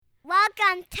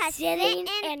Sitting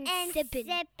and sipping.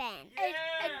 And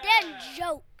then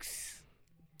jokes.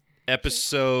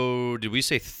 Episode, did we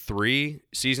say 3,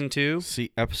 season 2?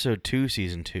 See, episode 2,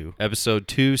 season 2. Episode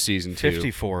 2, season 2.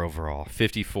 54 overall.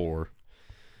 54.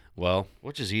 Well,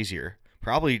 which is easier?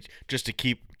 Probably just to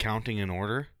keep counting in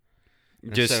order.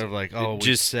 Instead of like,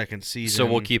 just second season. So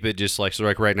we'll keep it just like, so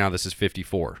like right now this is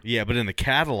 54. Yeah, but in the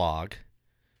catalog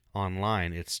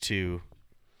online, it's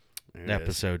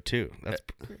episode 2.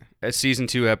 That's season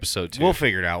 2, episode 2. We'll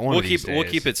figure it out. We'll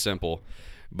keep it simple.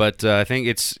 But I think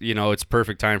it's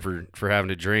perfect time for having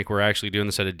to drink. We're actually doing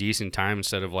this at a decent time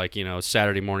instead of like,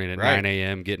 Saturday morning at 9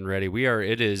 a.m. getting ready.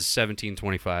 It is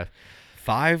 17:25.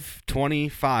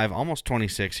 5:25, almost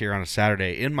 26 here on a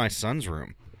Saturday in my son's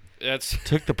room.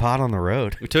 Took the pot on the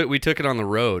road. We took it on the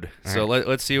road. All so right.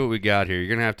 Let's see what we got here.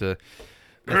 You're gonna have to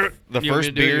the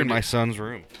first beer in my son's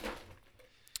room.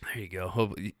 There you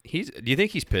go. Do you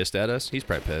think he's pissed at us? He's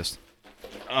probably pissed.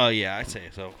 Yeah, I'd say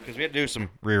so because we had to do some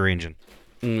rearranging.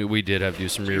 We did have to do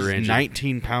some rearranging.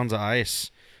 19 pounds of ice.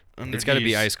 It's got to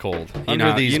be ice cold. You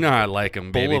know how I like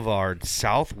them, baby. Boulevard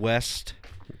Southwest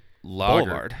Lager.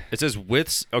 Boulevard. It says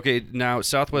now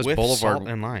Southwest with Boulevard salt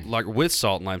and lime. Like with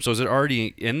salt and lime. So is it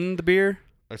already in the beer?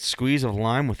 A squeeze of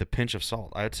lime with a pinch of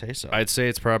salt. I'd say so. I'd say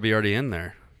it's probably already in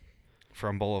there.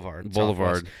 From Boulevard.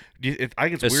 Boulevard. I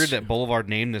think it's weird that Boulevard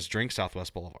named this drink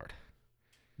Southwest Boulevard.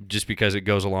 Just because it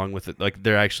goes along with it. Like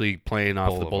they're actually playing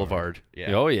off the Boulevard.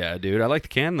 Yeah. Oh, yeah, dude. I like the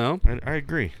can, though. I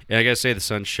agree. And I got to say, the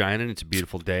sun's shining. It's a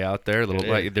beautiful day out there.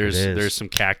 There's some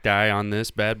cacti on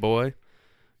this bad boy.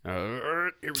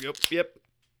 Here we go. Yep.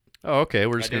 Oh, okay.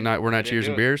 We're not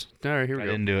cheersing beers. All right, here we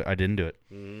go. I didn't do it.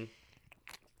 Mm-hmm.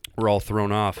 We're all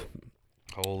thrown off.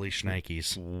 Holy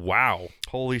shnikes. Wow.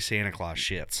 Holy Santa Claus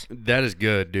shits. That is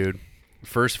good, dude.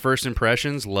 First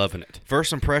impressions, loving it.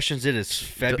 First impressions, it is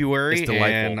February, it's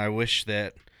delightful. And I wish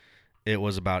that it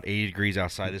was about 80 degrees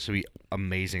outside. This would be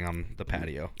amazing on the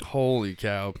patio. Holy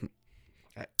cow.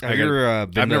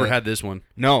 I've never had this one.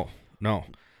 No.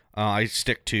 I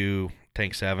stick to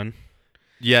Tank 7.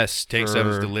 Yes, Tank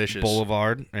 7 is delicious.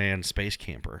 Boulevard and Space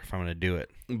Camper, if I'm going to do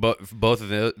it. But both of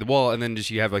the, and then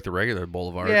just you have like the regular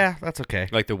Boulevard. Yeah, that's okay.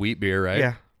 Like the wheat beer,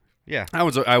 right? Yeah. I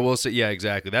will say, yeah,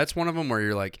 exactly. That's one of them where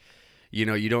you're like, you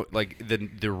don't like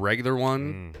the regular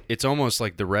one. It's almost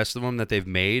like the rest of them that they've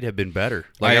made have been better.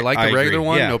 Like I like the regular agree.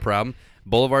 one, Yeah. no problem.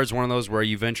 Boulevard's one of those where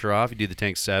you venture off, you do the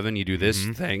Tank 7, you do this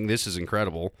thing. This is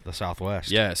incredible. The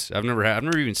Southwest. Yes, I've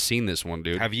never even seen this one,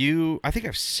 dude. Have you? I think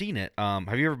I've seen it.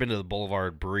 Have you ever been to the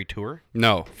Boulevard Brewery tour?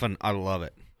 No. Fun. I love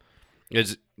it. Do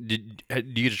you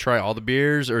get to try all the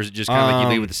beers, or is it just kind of like you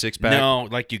leave with a 6-pack? No,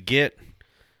 like you get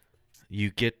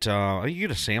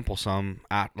to sample some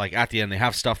at the end. They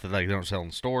have stuff that like they don't sell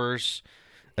in stores.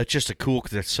 It's just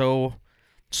because it's so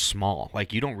small.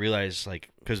 Like you don't realize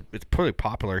because it's pretty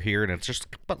popular here and it's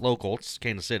but local. It's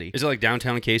Kansas City. Is it like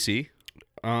downtown KC?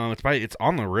 It's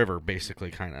on the river basically,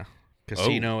 kind of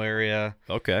casino area.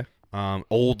 Okay.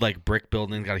 Old brick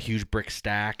building, got a huge brick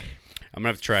stack. I'm gonna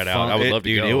have to try it out. I would love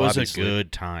to go. It was obviously a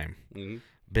good time. Mm-hmm.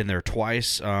 Been there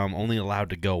twice. Only allowed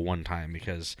to go one time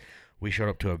because we showed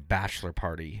up to a bachelor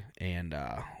party, and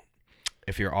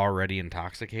if you're already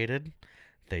intoxicated,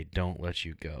 they don't let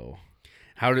you go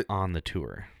on the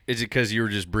tour. Is it because you were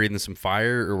just breathing some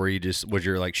fire, or was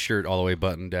your shirt all the way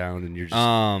buttoned down and you're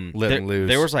just letting loose?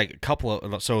 There was a couple of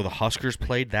the Huskers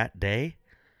played that day,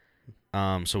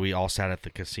 so we all sat at the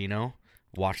casino,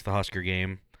 watched the Husker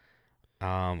game.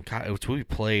 We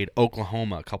played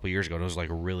Oklahoma a couple years ago. And it was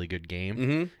a really good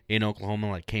game in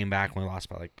Oklahoma. Came back and we lost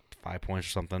by 5 points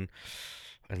or something.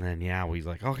 And then we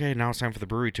okay, now it's time for the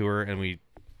brewery tour. And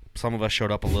some of us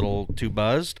showed up a little too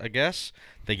buzzed, I guess.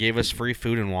 They gave us free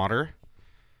food and water.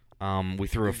 We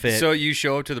threw a fit. So you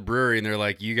show up to the brewery and they're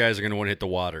like, "You guys are gonna want to hit the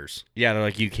waters." Yeah, they're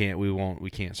like, "You can't. We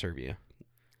can't serve you."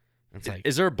 It's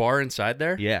is there a bar inside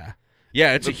there? Yeah.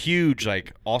 Yeah, it's a huge,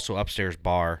 also upstairs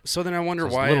bar. So then I wonder why.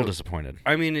 I was a little disappointed.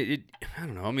 I mean, I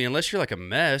don't know. I mean, unless you're a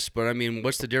mess, but I mean,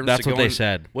 what's the difference? That's what they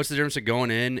said. What's the difference of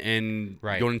going in and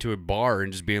going into a bar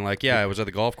and just being like, "Yeah, I was at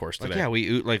the golf course today." We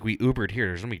Ubered here.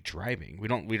 There's nobody driving. We're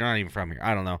not even from here.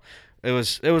 I don't know. It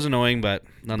was annoying, but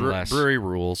nonetheless, brewery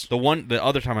rules. The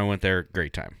other time I went there,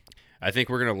 great time. I think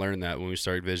we're gonna learn that when we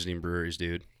start visiting breweries,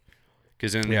 dude.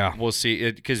 Because then we'll see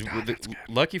it. Because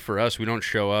lucky for us, we don't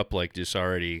show up just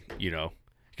already,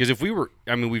 Because if we were,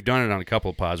 we've done it on a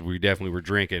couple of pods. We definitely were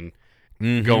drinking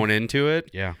going into it.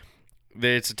 Yeah,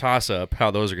 it's a toss-up how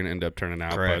those are going to end up turning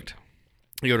out. Correct.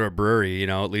 But you go to a brewery,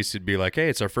 at least it'd be like, hey,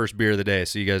 it's our first beer of the day,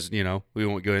 so you guys, we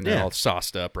won't go in there all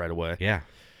sauced up right away. Yeah,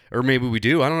 or maybe we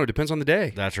do. I don't know. It depends on the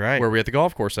day. That's right. Where we at the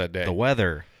golf course that day. The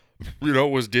weather.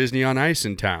 was Disney on Ice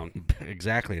in town.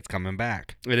 Exactly. It's coming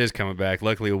back. It is coming back.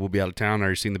 Luckily, we'll be out of town.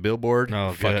 Already seen the billboard.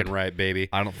 Oh, fucking good. right, baby.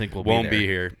 I don't think Won't be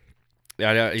here.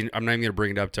 I'm not even going to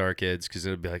bring it up to our kids because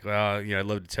it'll be like, well, I'd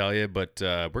love to tell you, but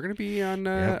we're going to be on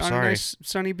a nice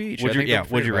sunny beach.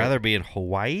 Would you rather be in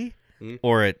Hawaii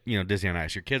or at Disney on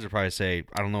Ice? Your kids would probably say,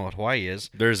 I don't know what Hawaii is.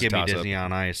 Give me Disney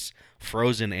on Ice,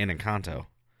 Frozen, and Encanto.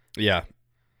 Yeah.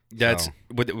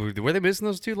 Were they missing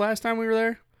those two last time we were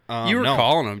there? You were no.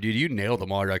 calling them, dude. You nailed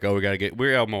them all. You're like,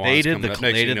 we're out Moana. They did the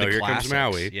here classics. comes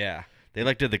Maui. Yeah. They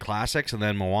did the classics and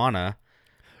then Moana.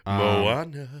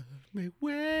 Moana. I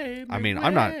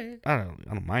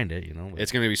don't mind it,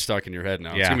 It's going to be stuck in your head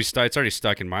now. Yeah. It's already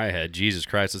stuck in my head. Jesus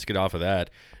Christ, let's get off of that.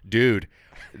 Dude,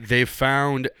 they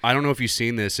found, I don't know if you've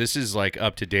seen this. This is like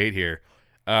up to date here.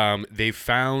 They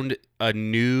found a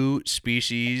new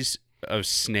species of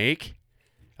snake.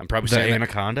 I'm probably saying the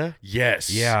anaconda? Yes.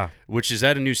 Yeah. Which, is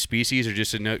that a new species or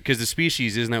just because the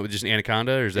species, isn't that just an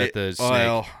anaconda or is that the snake?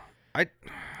 Well,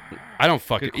 I don't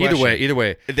fucking either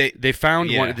way. They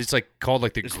found one. It's like called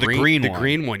like the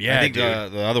green one. Yeah, I think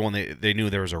the other one they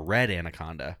knew there was a red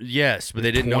anaconda. Yes, but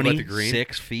they didn't know about the green.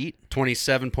 6 feet,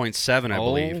 27.7, I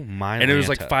believe. Oh my! And it was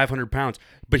like 500 pounds.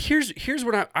 But here's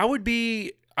what I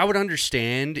would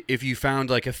understand if you found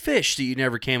like a fish that you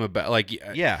never came about. Like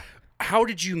how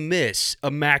did you miss a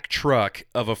Mack truck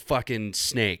of a fucking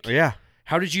snake? Yeah.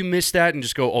 How did you miss that and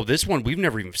just go, oh, this one, we've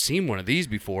never even seen one of these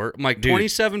before. I'm like,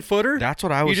 27-footer? That's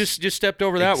what I was... You just stepped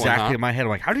over that one, Exactly in my head. I'm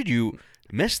like, how did you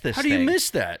miss this How do you miss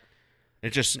that?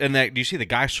 It just... And do you see the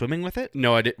guy swimming with it?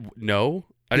 No, I didn't. No.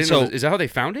 I didn't know. Is that how they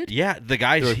found it? Yeah, the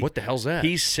guy's... Like, what the hell's that?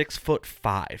 He's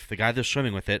 6'5". The guy that's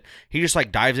swimming with it, he just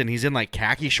like dives in. He's in like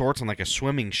khaki shorts and like a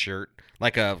swimming shirt.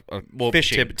 Like a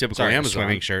fishing... Typical Amazon. A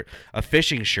swimming shirt. A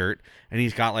fishing shirt. And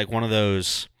he's got like one of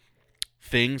those...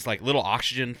 things like little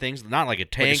oxygen things, not like a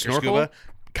tank or scuba,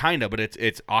 kind of, but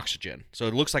it's oxygen, so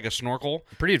it looks like a snorkel.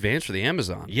 Pretty advanced for the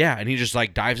Amazon. Yeah, and he just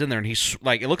like dives in there, and he's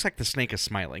like, it looks like the snake is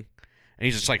smiling, and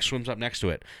he just like swims up next to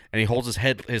it, and he holds his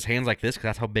hands like this because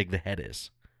that's how big the head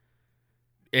is.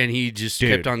 And he just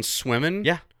kept on swimming.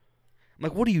 Yeah, I'm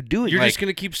like, what are you doing? You're just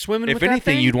gonna keep swimming. If with anything, that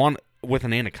thing? you'd want with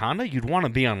an anaconda, you'd want to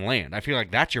be on land. I feel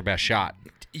like that's your best shot.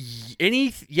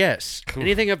 Yes,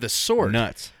 anything of the sort.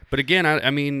 Nuts. But again,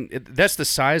 I mean, that's the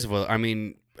size of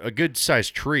a good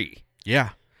sized tree.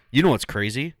 Yeah. You know what's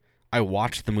crazy? I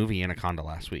watched the movie Anaconda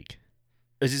last week.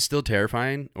 Is it still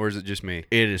terrifying, or is it just me?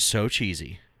 It is so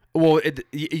cheesy. Well,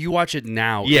 you watch it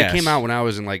now. Yes. It came out when I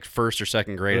was in like first or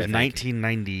second grade. It was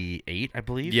 1998, I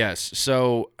believe. Yes.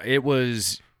 So it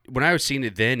was... When I was seeing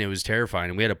it then, it was terrifying,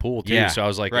 and we had a pool too. Yeah, so I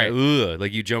was like, right. Ugh.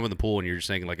 Like you jump in the pool and you're just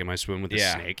thinking, like, am I swimming with a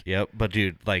snake? Yep. But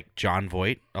dude, like John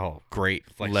Voight, oh great,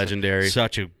 like legendary,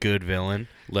 such a good villain,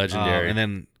 legendary. And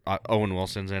then Owen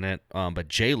Wilson's in it. But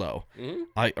J-Lo,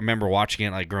 I remember watching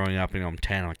it like growing up. I'm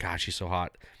 10. I'm like, God, she's so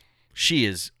hot. She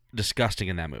is disgusting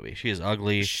in that movie. She is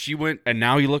ugly. She went, and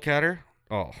now you look at her.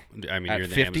 Oh, I mean, at you're in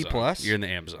the 50 Amazon. plus. You're in the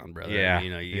Amazon, brother. Yeah, I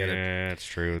mean, you gotta. Yeah, that's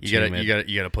true. You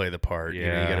gotta play the part.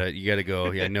 Yeah, you gotta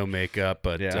go. Yeah, no makeup,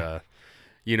 but yeah.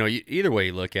 Either way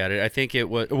you look at it, I think it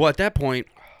was. Well, at that point,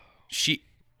 she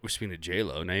was speaking of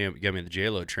J-Lo. Now you got me on the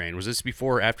J-Lo train. Was this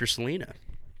before or after Selena?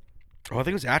 Oh, I think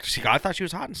it was after. I thought she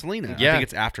was hot in Selena. Yeah. I think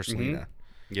it's after Selena. Mm-hmm.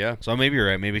 Yeah. So maybe you're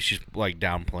right. Maybe she's like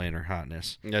downplaying her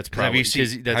hotness. That's probably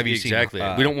exactly.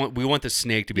 We want the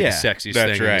snake to be the sexiest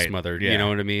thing in this mother. Yeah. You know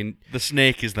what I mean? The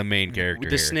snake is the main character.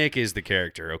 The snake is the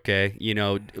character. Okay.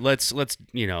 Let's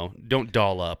don't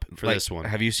doll up for this one.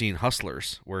 Have you seen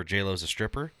Hustlers, where J-Lo's a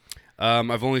stripper?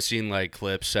 I've only seen like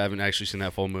clips. I haven't actually seen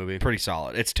that full movie. Pretty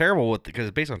solid. It's terrible because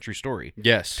it's based on a true story.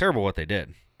 Yes. It's terrible what they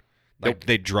did. Like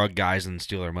they drug guys and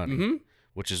steal their money. Mm-hmm.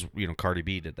 Which is, Cardi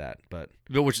B did that, but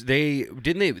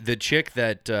the chick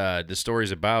that the story's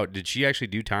about, did she actually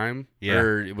do time? Yeah.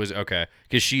 Or it was okay.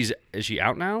 Because is she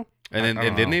out now? And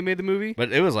then they made the movie?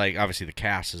 But it was like, obviously the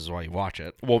cast is why you watch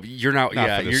it. Well, you're not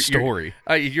for the story.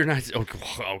 You're not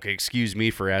okay, excuse me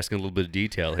for asking a little bit of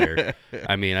detail here.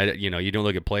 I mean, you don't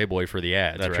look at Playboy for the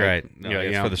ads, That's right? No,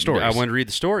 it's for the stories. I want to read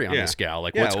the story on this gal.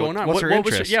 Like, what's going on? What's her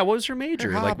interest? What was her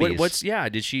major? Her like, hobbies.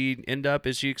 did she end up,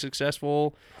 is she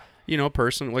successful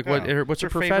person? Like, what's her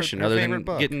profession favorite, other than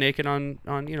book. getting naked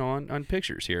on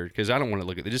pictures here? Because I don't want to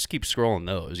look at it. Just keep scrolling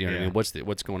those. You know what I mean?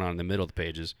 What's going on in the middle of the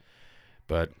pages?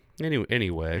 But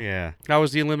anyway, yeah. How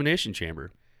was the Elimination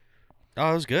Chamber?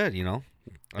 Oh, it was good.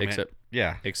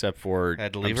 Except for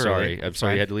had to leave I'm early. sorry. I'm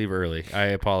sorry you had to leave early. I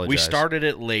apologize. We started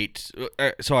it late,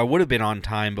 so I would have been on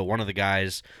time, but one of the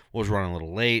guys was running a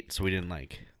little late, so we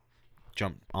didn't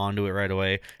jump onto it right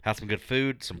away. Had some good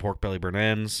food, some pork belly burnt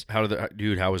ends. How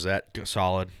was that?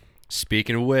 Solid.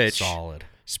 Speaking of which, solid.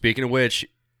 Speaking of which,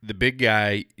 the big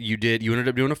guy, you ended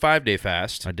up doing a 5-day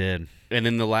fast. I did. And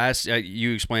then the last,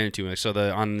 you explained it to me. So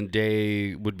on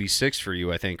day would be 6 for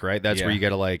you, I think, right? That's where you got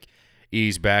to like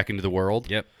ease back into the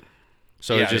world. Yep.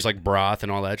 So it's just like broth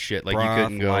and all that shit. Like broth, you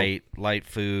couldn't go light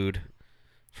food.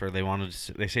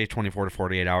 They say 24 to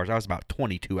 48 hours. I was about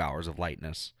 22 hours of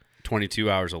lightness.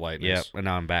 22 hours of lightness. Yep, and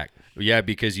now I'm back. Yeah,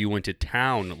 because you went to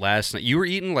town last night. You were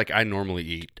eating like I normally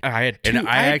eat. I had two. And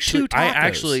I had two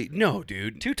tacos. No,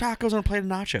 dude. 2 tacos and a plate of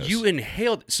nachos. You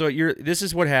inhaled. So this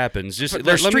is what happens. Just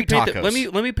they're street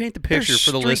tacos. Let me paint the picture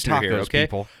for the listener here. Okay,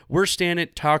 people. We're standing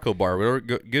at Taco Bar. We're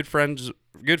good friend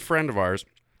of ours.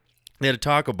 They had a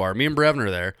taco bar. Me and Brevs are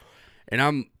there,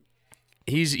 and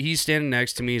he's standing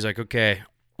next to me. He's like, okay,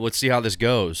 let's see how this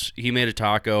goes. He made a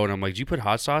taco, and I'm like, did you put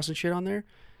hot sauce and shit on there?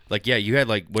 Like, yeah, you had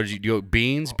like, what did you do?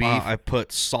 Beans, beef? I put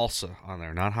salsa on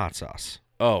there, not hot sauce.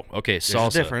 Oh, okay, salsa.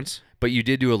 There's a difference. But you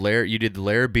did do a layer. You did the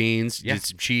layer of beans, did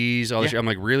some cheese, all this shit. I'm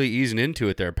like really easing into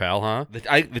it there, pal, huh?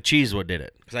 The cheese what did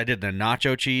it, because I did the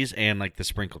nacho cheese and like the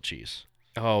sprinkled cheese.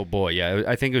 Oh boy, yeah.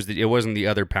 I think it wasn't the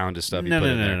other pound of stuff.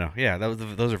 No. Yeah,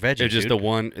 those are veggies. It's just the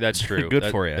one. That's true. Good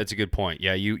for you. That's a good point.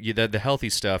 Yeah, the healthy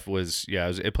stuff was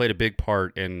it played a big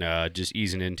part in just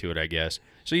easing into it, I guess.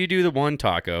 So you do the one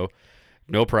taco,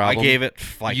 no problem. I gave it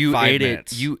like you 5 ate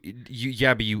minutes.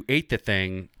 But you ate the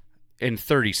thing in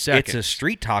 30 seconds. It's a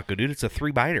street taco, dude. It's a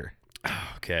 3-biter.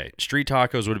 Okay, street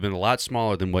tacos would have been a lot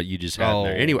smaller than what you just had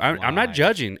there. Anyway, I'm not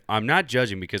judging. I'm not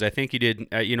judging because I think you did.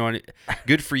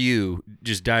 Good for you,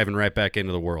 just diving right back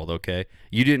into the world. Okay,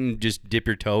 you didn't just dip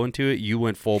your toe into it. You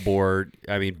went full board.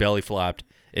 I mean, belly flopped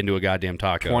into a goddamn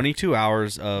taco. 22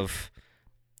 hours of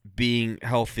being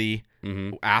healthy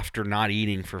after not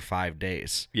eating for 5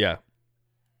 days. Yeah.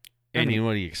 I mean,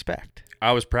 what do you expect?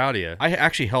 I was proud of you. I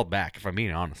actually held back, if I'm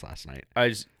being honest, last night.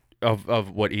 Of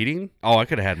what, eating? Oh, I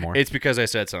could have had more. It's because I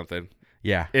said something.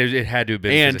 Yeah. It had to have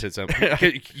been because I said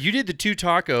something. You did the 2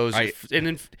 tacos, and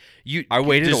then I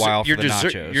waited a while for the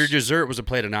nachos. Your dessert was a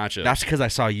plate of nachos. That's because I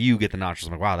saw you get the nachos.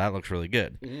 I'm like, wow, that looks really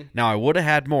good. Now, I would have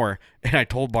had more, and I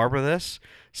told Barbara this,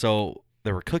 so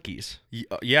there were cookies.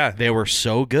 Yeah. They were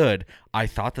so good. I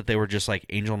thought that they were just like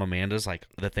Angel and Amanda's, like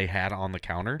that they had on the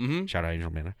counter. Shout out Angel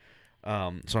and Amanda.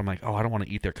 So I'm like, oh, I don't want to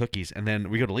eat their cookies. And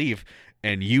then we go to leave,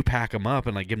 and you pack them up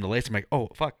and like give them to Lace. I'm like, oh,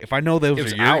 fuck. If I know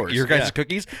those are your guys'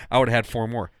 cookies, I would have had 4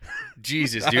 more.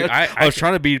 Jesus, dude. I was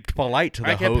trying to be polite to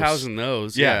the host. I kept housing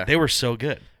those. Yeah, they were so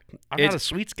good. I'm not a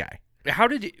sweets guy. How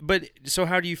do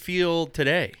you feel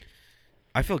today?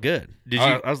 I feel good.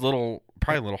 I was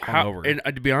probably a little hungover. And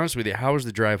to be honest with you, how was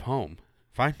the drive home?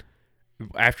 Fine.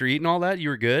 After eating all that, you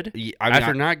were good?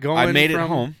 After not going I made it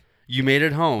home. You made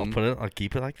it home. I'll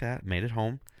keep it like that. Made it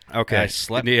home. Okay. And I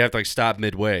slept. You have to like stop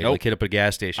midway. Nope. Like hit up a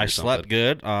gas station. I slept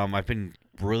good. I've been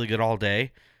really good all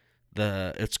day.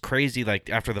 It's crazy. Like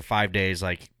after the 5 days,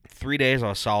 like 3 days I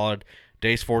was solid.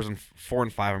 Days 4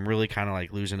 and 5, I'm really kind of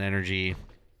like losing energy.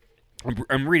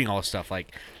 I'm reading all this stuff.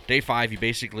 Like day 5,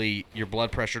 your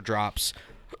blood pressure drops.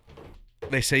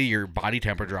 They say your body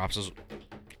temperature drops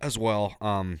as well.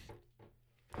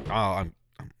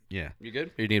 Yeah. You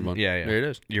good? You need one. Yeah. There it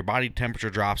is. Your body temperature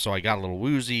drops, so I got a little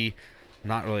woozy,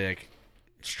 not really like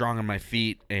strong on my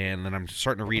feet, and then I'm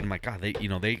starting to read. I'm like, God,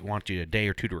 they want you a day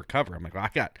or 2 to recover. I'm like, well, I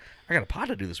got a pot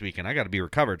to do this weekend. I got to be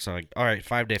recovered. So I'm like, all right,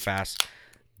 5-day fast.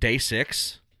 Day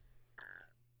 6,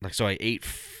 like so I ate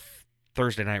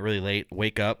Thursday night really late.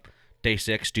 Wake up, day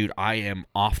 6, dude. I am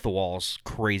off the walls,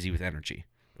 crazy with energy.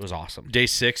 It was awesome. Day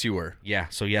 6, you were. Yeah.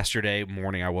 So yesterday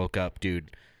morning, I woke up,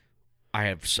 dude. I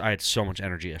had so much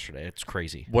energy yesterday. It's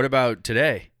crazy. What about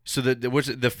today? So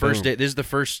the first day. This is the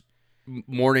first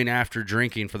morning after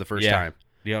drinking for the first time.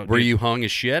 Yeah. Were you hung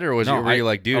as shit, or were you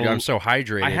like, dude, I'm so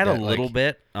hydrated? I had a little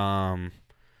bit. No,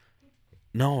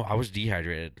 I was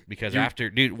dehydrated because after,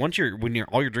 dude, when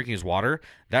all you're drinking is water.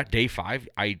 That day 5,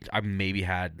 I maybe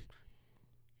had,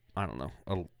 I don't know,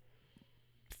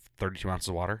 32 ounces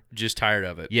of water. Just tired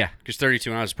of it. Yeah. Because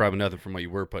 32 ounces is probably nothing from what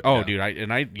you were putting down.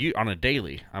 Dude, on a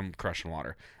daily, I'm crushing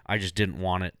water. I just didn't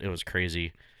want it. It was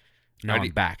crazy. Now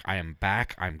I'm back. I am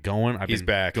back. I'm going. He's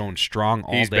been going strong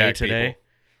all day today. People.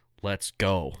 Let's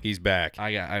go. He's back.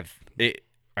 I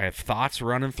have thoughts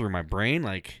running through my brain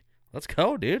like, let's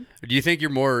go, dude. Do you think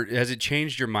has it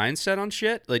changed your mindset on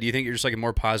shit? Like, do you think you're just like a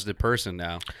more positive person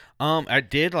now? I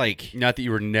did like. Not that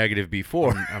you were negative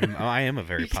before. I am a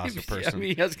very positive person. I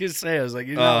mean, I was going to say, I was like,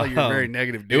 you're not like you're a very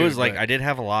negative dude. It was like, I did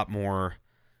have a lot more,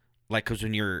 like, because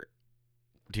when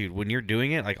you're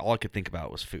doing it, like, all I could think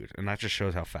about was food. And that just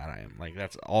shows how fat I am. Like,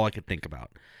 that's all I could think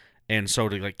about. And so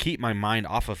to, like, keep my mind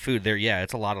off of food there, yeah,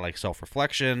 it's a lot of, like,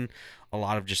 self-reflection, a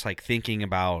lot of just, like, thinking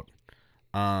about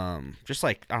just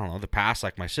like, I don't know, the past,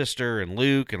 like my sister and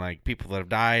Luke and like people that have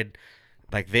died,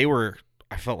 like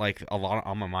I felt like a lot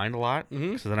on my mind a lot.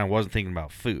 So then I wasn't thinking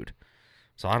about food.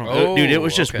 So I don't know. Dude, it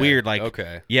was just weird. Like,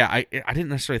 yeah, I didn't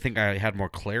necessarily think I had more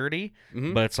clarity,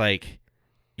 but it's like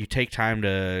you take time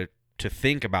to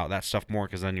think about that stuff more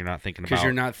because then you're not thinking about... Because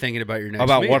you're not thinking about your next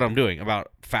about meal. what I'm doing,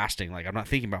 about fasting. Like, I'm not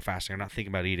thinking about fasting. I'm not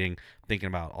thinking about eating. I'm thinking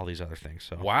about all these other things.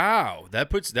 So wow,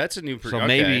 that's a new... So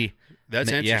maybe... That's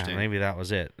interesting. Yeah, maybe that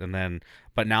was it. And then...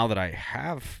 But now that I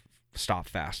have stopped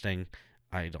fasting,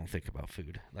 I don't think about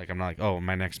food. Like, I'm not like, oh,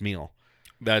 my next meal.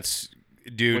 That's...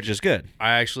 Dude, which is good.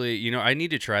 I actually, I need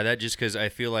to try that just because I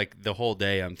feel like the whole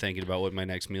day I'm thinking about what my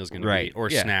next meal is going to be, or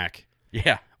snack,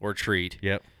 or treat,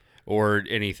 or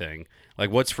anything. Like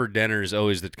what's for dinner is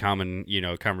always the common,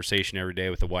 conversation every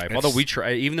day with the wife. Although we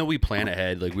try, even though we plan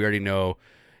ahead, like we already know,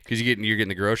 because you're getting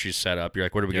the groceries set up. You're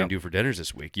like, what are we going to do for dinners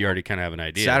this week? You already kind of have an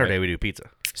idea. Saturday we do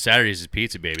pizza. Saturdays is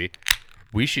pizza, baby.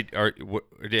 We should. So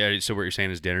what you're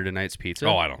saying is dinner tonight's pizza?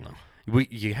 Oh, I don't know.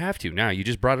 You have to now. You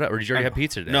just brought it up, or did you already have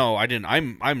pizza today? No, I didn't.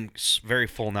 I'm very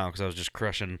full now because I was just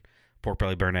crushing pork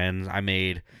belly burnt ends. I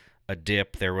made a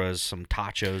dip. There was some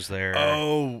tachos there.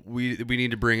 Oh, we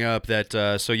need to bring up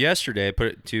that. So yesterday, I put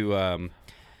it to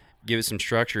give it some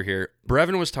structure here.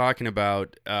 Brevin was talking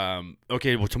about.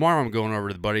 Okay, well tomorrow I'm going over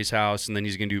to the buddy's house, and then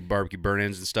he's gonna do barbecue burnt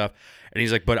ends and stuff. And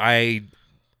he's like, but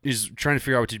he's trying to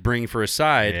figure out what to bring for a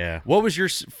side. Yeah. What was your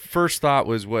first thought?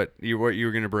 Was what you were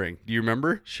going to bring? Do you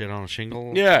remember? Shit on a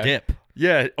shingle. Yeah. Dip.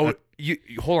 Yeah. Oh, you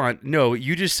hold on. No,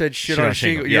 you just said shit on a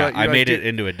shingle. Yeah, I made like, it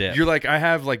into a dip. You're like, I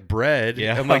have like bread.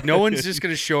 Yeah. I'm like, no one's just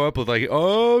gonna show up with like,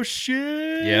 oh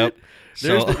shit. Yep.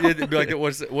 There's it'd be like,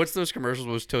 what's those commercials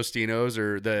with Tostinos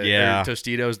or or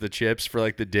Tostitos, the chips for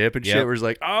like the dip and shit? Where it's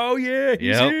like, oh yeah,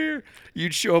 he's here.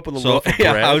 You'd show up with a loaf of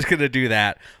bread. I was gonna do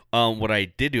that. What I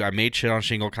did do, I made shit on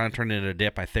shingle, kind of turned it into a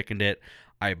dip. I thickened it.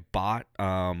 I bought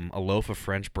a loaf of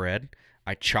French bread.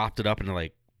 I chopped it up into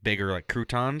like bigger like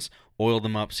croutons, oiled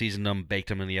them up, seasoned them, baked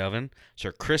them in the oven. So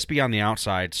they're crispy on the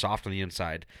outside, soft on the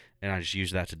inside, and I just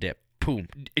used that to dip. Boom.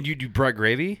 And you brought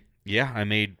gravy? Yeah, I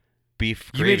made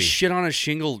beef gravy. You made shit on a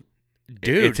shingle,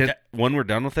 dude. When we're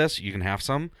done with this, you can have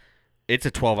some. It's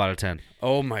a 12 out of 10.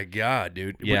 Oh my god,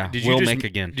 dude. Yeah, did we'll make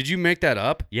again. Did you make that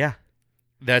up? Yeah.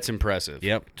 That's impressive.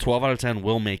 Yep. 12 out of 10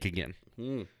 will make again.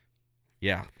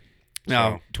 Yeah.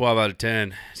 Now, 12 out of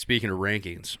 10. Speaking of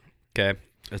rankings, okay.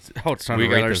 It's time we to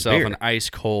got rate ourselves this an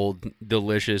ice cold,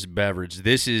 delicious beverage.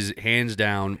 This is hands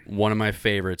down one of my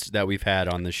favorites that we've had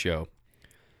on this show,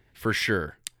 for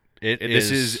sure.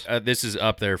 This is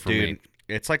up there for me.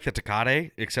 It's like the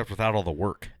Tecate, except without all the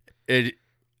work.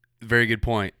 Very good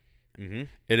point. Mm-hmm.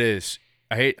 It is.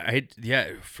 I hate,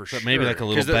 yeah, for sure. Maybe like a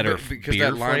little better because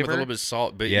beer that lime flavor with a little bit of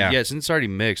salt. But yeah, since it's already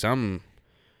mixed, okay.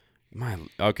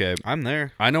 I'm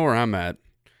there. I know where I'm at.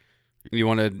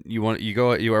 You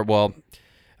go. You are well.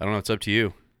 I don't know. It's up to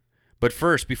you. But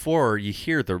first, before you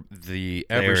hear the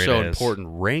ever so important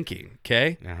ranking,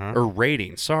 okay, or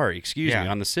rating. Sorry, excuse me,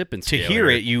 on the sipping scale. To hear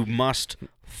it, you must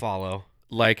follow,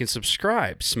 like, and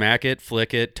subscribe. Smack it,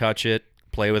 flick it, touch it.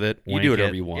 Play with it. You do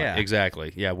whatever you want. Yeah.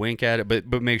 Exactly. Yeah, wink at it,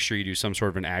 but make sure you do some sort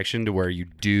of an action to where you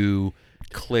do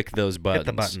click those buttons. Hit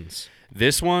the buttons.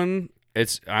 This one,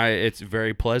 it's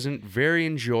very pleasant, very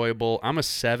enjoyable. I'm a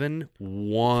 7-1,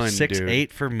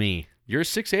 6-8 for me. You're a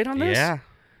 6-8 on this? Yeah.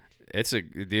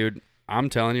 Dude, I'm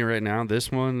telling you right now,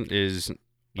 this one is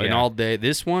an all day.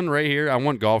 This one right here, I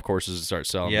want golf courses to start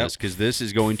selling this because this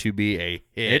is going to be a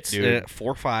hit, it's dude.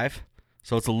 4.5.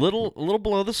 So it's a little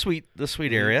below the sweet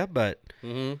area, but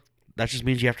that just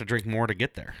means you have to drink more to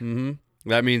get there. Mm-hmm.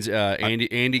 That means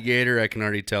Andy Gator, I can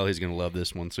already tell he's going to love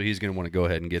this one, so he's going to want to go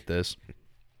ahead and get this.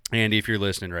 Andy, if you're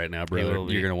listening right now, brother,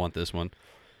 you're going to want this one.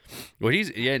 Well,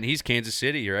 he's Kansas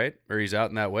City, right? Or he's out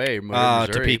in that way.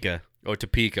 Topeka. Oh,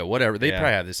 Topeka, whatever. They probably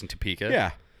have this in Topeka.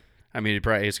 Yeah. I mean,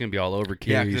 it's going to be all over.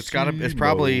 Yeah, it's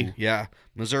probably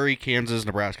Missouri, Kansas,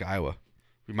 Nebraska, Iowa.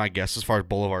 My guess as far as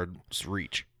Boulevard's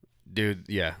reach. Dude,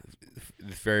 yeah.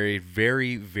 Very,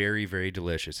 very, very, very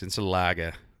delicious. It's a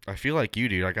lager. I feel like you,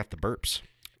 dude. I got the burps.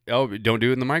 Oh, don't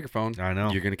do it in the microphone. I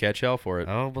know. You're going to catch hell for it.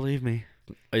 Oh, believe me.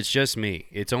 It's just me.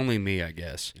 It's only me, I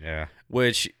guess. Yeah.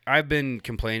 Which I've been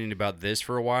complaining about this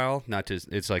for a while.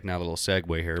 It's like not a little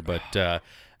segue here, but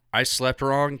I slept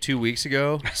wrong 2 weeks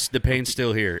ago. The pain's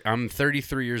still here. I'm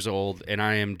 33 years old, and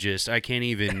I am just, I can't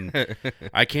even,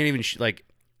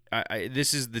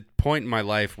 this is the point in my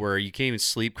life where you can't even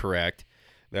sleep correct.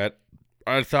 That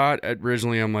I thought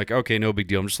originally, I'm like, okay, no big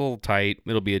deal. I'm just a little tight.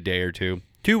 It'll be a day or two.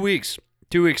 2 weeks.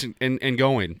 2 weeks and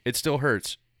going. It still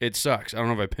hurts. It sucks. I don't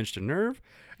know if I pinched a nerve.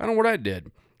 I don't know what I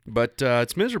did. But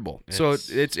it's miserable. So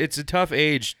it's a tough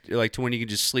age, like to when you can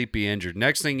just sleep, be injured.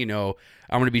 Next thing you know,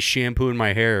 I'm going to be shampooing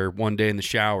my hair one day in the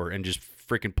shower and just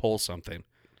freaking pull something.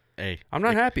 Hey, I'm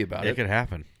not happy about it. It could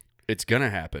happen. It's going to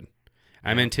happen.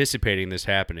 I'm anticipating this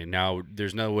happening. Now,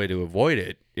 there's no way to avoid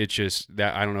it. It's just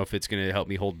that I don't know if it's going to help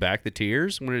me hold back the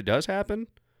tears when it does happen.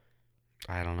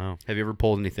 I don't know. Have you ever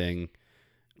pulled anything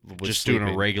just doing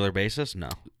a regular basis? No.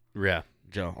 Yeah.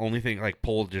 Joe, only thing like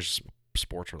pulled just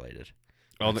sports related.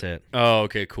 That's it. Oh,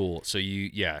 okay, cool. So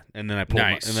and then I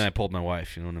pulled my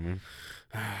wife. You know what I mean?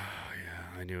 Oh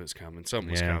yeah, I knew it was coming.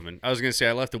 Something was coming. I was gonna say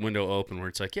I left the window open where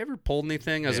it's like, you ever pulled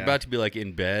anything? I was about to be like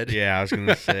in bed. Yeah, I was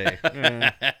gonna say.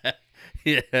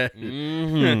 Yeah.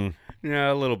 Mm-hmm.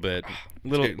 Yeah, a little bit,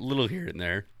 little here and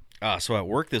there. So at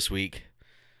work this week,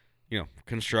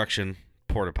 construction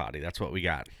porta potty. That's what we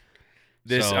got.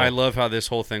 I love how this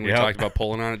whole thing we talked about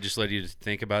pulling on it just led you to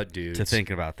think about dudes. To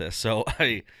thinking about this. So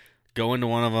I go into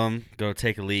one of them, go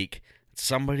take a leak.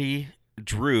 Somebody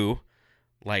drew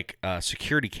like a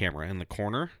security camera in the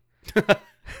corner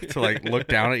to like look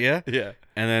down at you. Yeah.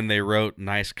 And then they wrote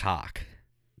 "nice cock."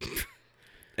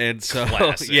 And so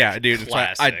classic. Yeah, dude.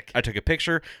 Classic. So I took a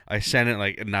picture. I sent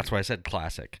it and that's why I said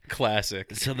classic.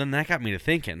 Classic. So then that got me to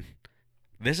thinking.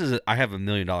 I have $1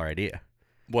 million idea.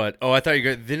 What? Oh, I thought you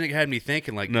were going to... Then it had me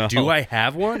thinking, like, no. Do I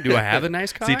have one? Do I have a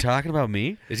nice cock? Is he talking about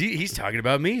me? He's talking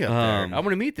about me up there. I want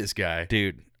to meet this guy.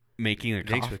 Dude, making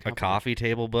a coffee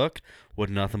table book with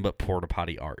nothing but porta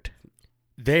potty art.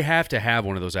 They have to have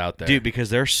one of those out there. Dude, because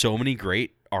there's so many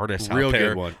great artists Real out there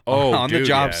good one. On the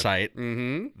job site.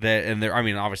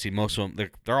 Mm-hmm. Obviously most of them,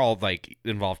 they're all like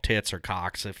involve tits or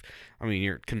cocks.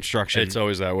 Your construction. It's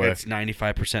always that way. It's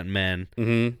 95% men,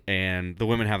 and the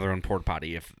women have their own porta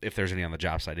potty if there's any on the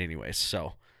job site, anyways.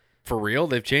 So, for real,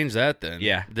 they've changed that then.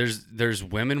 Yeah, there's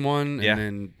women one, and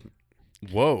then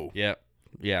whoa, yeah.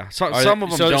 So some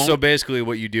of them don't. So basically,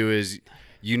 what you do is,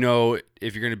 if you're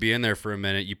going to be in there for a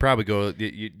minute, you probably go.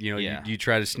 You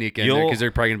try to sneak in there because they're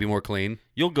probably going to be more clean.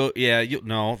 You'll go. Yeah.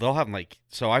 No, they'll have them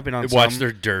so I've been on. Watch,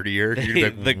 they're dirtier. They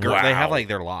have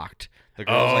they're locked. The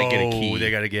girls get a key.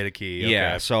 They got to get a key. Okay.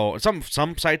 Yeah, so some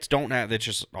sites don't have. It's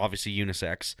just obviously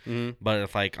unisex. Mm-hmm. But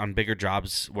if on bigger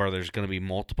jobs where there's going to be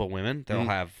multiple women, they'll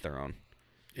have their own.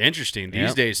 Interesting.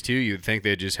 These days too, you'd think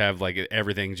they'd just have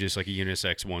everything just like a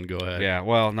unisex one. Go ahead. Yeah.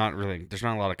 Well, not really. There's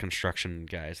not a lot of construction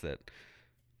guys that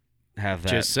have that.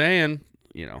 Just saying.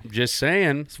 Just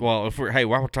saying. Well, while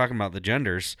we're talking about the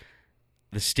genders,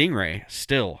 the stingray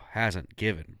still hasn't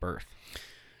given birth.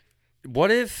 What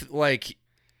if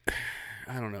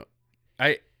I don't know.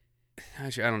 I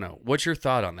don't know. What's your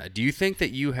thought on that? Do you think that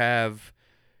you have,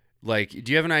 do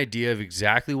you have an idea of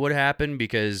exactly what happened?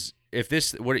 Because if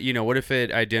what if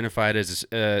it identified as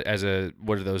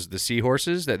what are those, the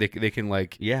seahorses that they can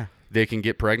they can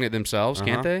get pregnant themselves,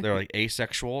 can't they? They're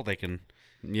asexual. They can,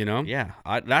 Yeah.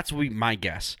 That's my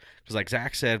guess. Because like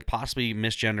Zach said, possibly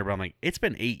misgender, but I'm like, it's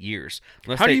been 8 years.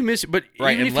 How do you miss? But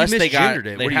right, even unless if you misgendered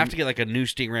they it, they'd have to get a new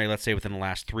stingray. Let's say within the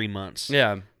last 3 months.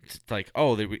 Yeah. It's they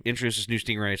introduced this new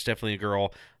stingray. It's definitely a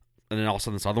girl, and then all of a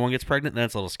sudden this other one gets pregnant. Then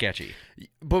it's a little sketchy.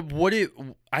 But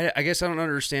I guess I don't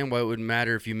understand why it would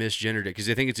matter if you misgendered it, because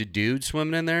they think it's a dude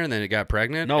swimming in there and then it got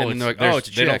pregnant. No, and they're it's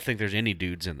a chick. They don't think there's any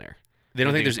dudes in there. They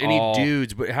don't think there's any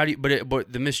dudes. But how do you?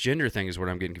 But the misgender thing is what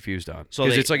I'm getting confused on. So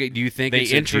it's do you think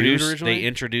it's a dude originally? They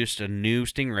introduced a new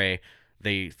stingray.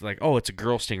 It's a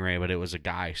girl stingray, but it was a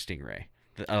guy stingray.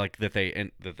 That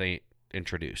they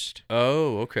introduced.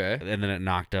 Oh, okay. And then it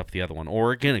knocked up the other one.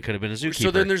 Or again, it could have been a zookeeper. So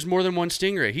then there's more than one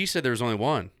stingray. He said there was only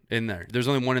one in there. There's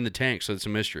only one in the tank, so it's a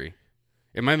mystery.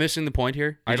 Am I missing the point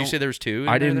here? Did you say there was two?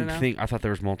 I thought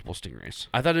there was multiple stingrays.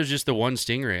 I thought it was just the one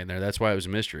stingray in there. That's why it was a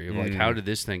mystery. Of how did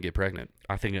this thing get pregnant?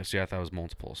 I thought it was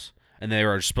multiples, and they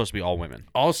were supposed to be all women.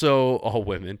 Also, all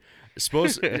women.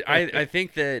 I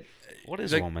think that. What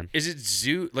is a woman? Is it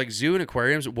zoo and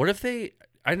aquariums? What if they?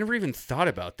 I never even thought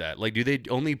about that. Do they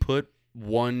only put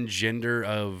one gender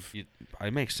of?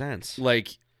 It makes sense.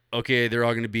 Okay, they're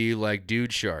all going to be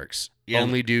dude sharks. Yeah.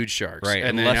 Only dude sharks. Right.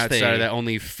 And then outside of that,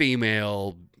 only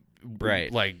female,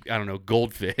 right. I don't know,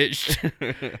 goldfish.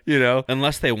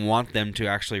 Unless they want them to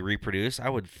actually reproduce, I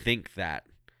would think that.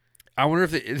 I wonder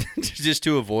if just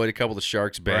to avoid a couple of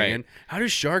sharks banging. Right. How do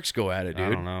sharks go at it, dude? I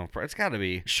don't know. It's got to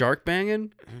be. Shark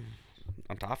banging?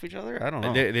 On top of each other? I don't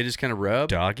know. They just kind of rub?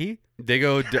 Doggy? They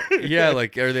go, are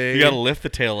they? You got to lift the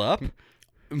tail up?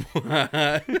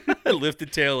 Lift the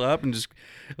tail up and just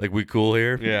we cool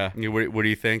here. Yeah. What do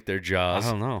you think? Their jaws.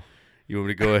 I don't know. You want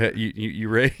me to go ahead? You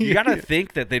ready? You gotta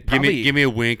think that they'd probably give me a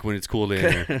wink when it's cool in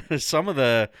there. Some of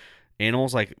the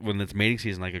animals when it's mating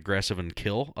season aggressive and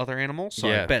kill other animals. So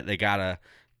I bet they gotta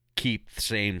keep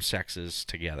same sexes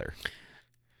together?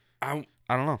 I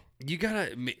don't know. You gotta.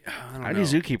 I don't know. How many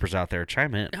zookeepers out there?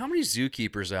 Chime in. How many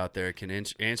zookeepers out there can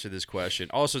answer this question?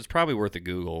 Also, it's probably worth a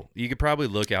Google. You could probably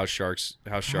look how sharks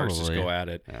just go at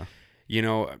it. Yeah. You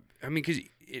know, I mean, because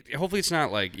hopefully it's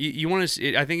not like you want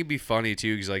to. I think it'd be funny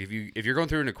too, because like if you're going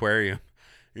through an aquarium,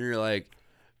 and you're like,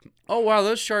 oh wow,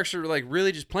 those sharks are like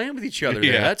really just playing with each other.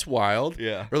 Yeah, that's wild.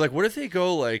 Yeah. Or like, what if they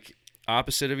go like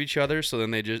opposite of each other, so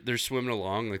then they're swimming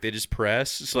along, like they just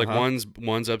press, so like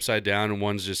one's upside down and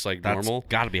one's just like normal.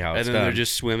 Gotta be how it's done. And then they're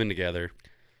just swimming together.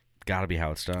 Gotta be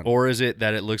how it's done. Or is it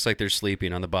that it looks like they're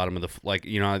sleeping on the bottom of the like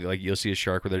you'll see a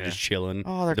shark where they're just chilling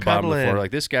they're the bottom of the cuddling. floor,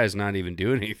 like this guy's not even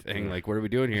doing anything. Like, what are we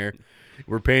doing here?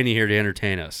 We're paying you here to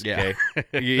entertain us. Yeah.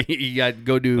 Okay, you got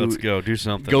go do. Let's go do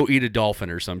something. Go eat a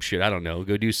dolphin or some shit. I don't know.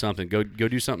 Go do something. Go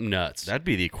do something nuts. That'd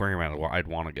be the aquarium I'd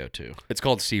want to go to. It's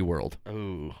called SeaWorld.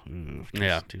 Oh,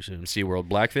 yeah, too soon. SeaWorld.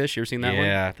 Blackfish. You ever seen that one?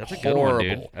 Yeah, that's a good one,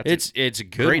 dude. It's a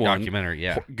good great one. documentary.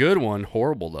 Yeah, Good one.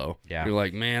 Horrible though. Yeah. You're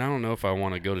like, man, I don't know if I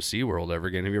want to go to SeaWorld ever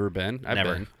again. Have you ever been?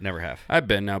 Never have. I've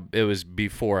been. Now it was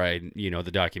before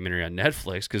the documentary on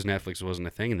Netflix, because Netflix wasn't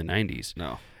a thing in the 90s.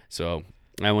 No. So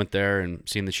I went there and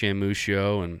seen the Shamu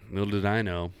show, and little did I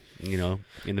know,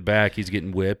 in the back he's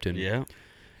getting whipped and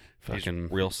fucking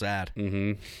he's real sad.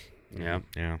 Mm-hmm. Yeah.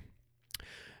 Yeah.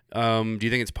 Do you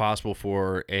think it's possible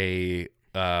for a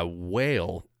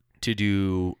whale to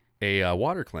do a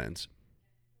water cleanse?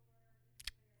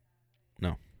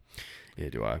 No. Yeah,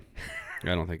 do I?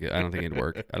 I don't think it'd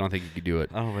work. I don't think you could do it.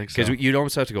 I don't think so. Because you'd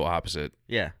almost have to go opposite.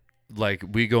 Yeah. Like,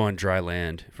 we go on dry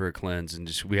land for a cleanse, and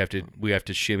just we have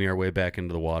to shimmy our way back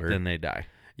into the water. Then they die.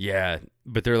 Yeah,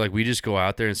 but they're like, we just go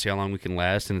out there and see how long we can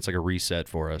last, and it's like a reset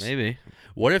for us. Maybe.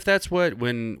 What if that's what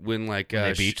when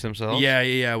they beach themselves?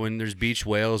 Yeah. When there's beached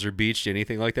whales or beached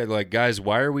anything like that, like, guys,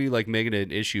 why are we like making an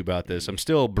issue about this? I'm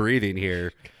still breathing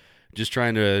here, just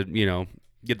trying to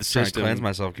get the system. Trying to cleanse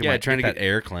myself. Trying to get get that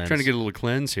air cleanse. Trying to get a little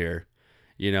cleanse here.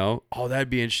 Oh, that'd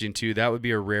be interesting too. That would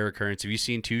be a rare occurrence. Have you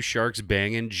seen two sharks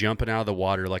banging, jumping out of the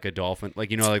water like a dolphin?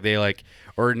 Like, like they like,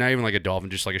 or not even like a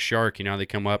dolphin, just like a shark. They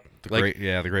come up. the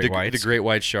great whites. The great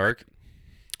white shark.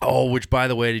 Oh, which, by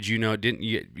the way, did you know?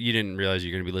 You didn't realize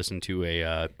you're going to be listening to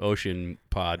a ocean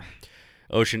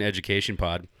education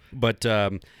pod? But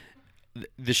the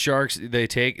sharks,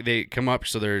 they come up,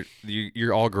 so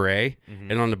you're all gray,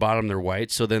 and on the bottom they're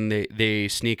white. So then they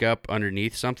sneak up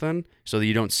underneath something so that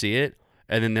you don't see it.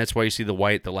 And then that's why you see the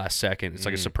white the last second. It's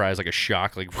like a surprise, like a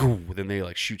shock, like, whoo, then they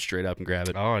like shoot straight up and grab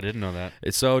it. Oh, I didn't know that.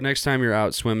 So next time you're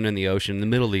out swimming in the ocean, in the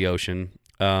middle of the ocean,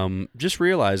 just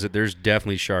realize that there's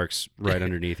definitely sharks right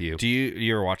underneath you. Do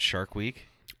you ever watch Shark Week?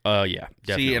 Yeah,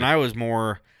 definitely. See, and I was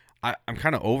more, I'm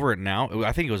kind of over it now.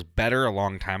 I think it was better a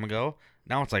long time ago.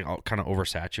 Now it's like kind of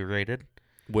oversaturated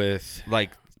with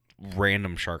like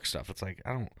random shark stuff. It's like,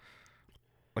 I don't.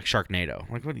 Like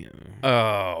Sharknado. Like, what do you...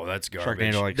 Oh, that's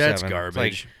garbage. Sharknado, like, that's 7.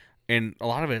 garbage. And a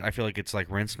lot of it, I feel like it's like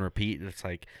rinse and repeat. It's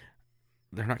like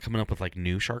they're not coming up with like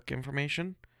new shark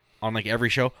information on like every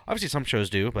show. Obviously, some shows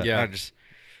do, but I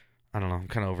don't know. I'm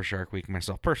kind of over Shark Week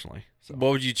myself personally. So.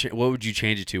 What would you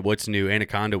change it to? What's new?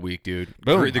 Anaconda Week, dude.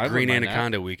 Boom. The Green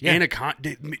Anaconda Week. Yeah.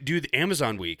 Dude, the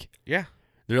Amazon Week. Yeah.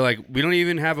 They're like, we don't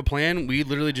even have a plan. We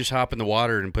literally just hop in the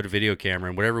water and put a video camera,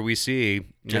 and whatever we see,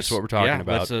 that's what we're talking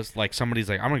about. Let's just, like, somebody's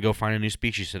like, I'm going to go find a new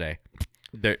species today.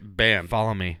 Bam.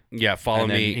 Follow me. Yeah, follow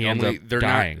me. He ends up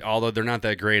dying. Although they're not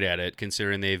that great at it,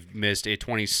 considering they've missed a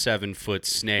 27-foot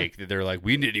snake. That they're like,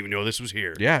 we didn't even know this was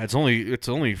here. Yeah, it's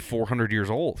only 400 years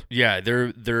old. Yeah,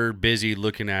 they're busy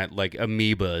looking at like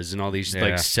amoebas and all these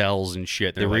like cells and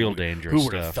shit. They're the like, real dangerous Who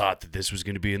would have stuff. thought that this was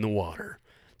going to be in the water?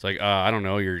 It's like, I don't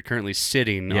know. You're currently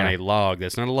sitting on a log.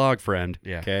 That's not a log, friend.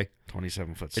 Yeah. Okay.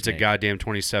 27-foot snake. It's a goddamn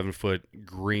 27-foot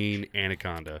green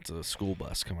anaconda. It's a school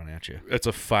bus coming at you. It's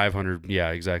a 500.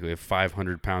 Yeah, exactly. A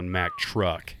 500-pound Mack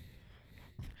truck.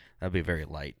 That'd be very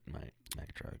light,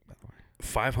 Mack truck, by the way.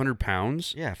 500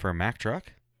 pounds? Yeah, for a Mack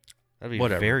truck. That'd be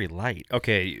Whatever. very light.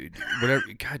 Okay, whatever.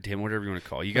 Goddamn, whatever you want to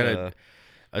call it. You got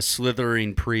a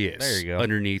slithering Prius there you go.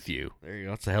 underneath you. There you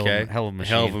go. It's a hell of a machine.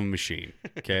 Hell of a machine.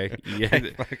 Okay. Yeah.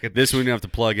 This one you have to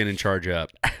plug in and charge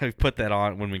up. I put that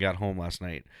on when we got home last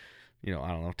night. I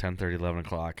don't know, 10:30, 11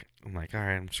 o'clock. I'm like, all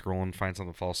right, I'm scrolling, find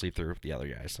something to fall asleep through. The other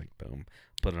guy's like, boom,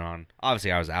 put it on.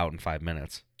 Obviously, I was out in 5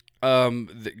 minutes.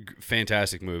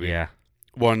 Fantastic movie. Yeah.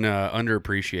 One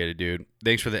underappreciated, dude.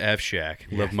 Thanks for the F Shack.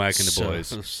 Love Mike and the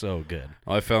boys. So good.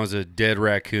 All I found was a dead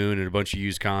raccoon and a bunch of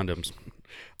used condoms.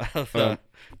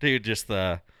 Dude, just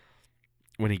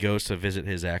when he goes to visit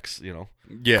his ex,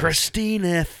 Yeah.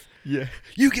 Christine. Yeah.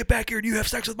 You get back here and you have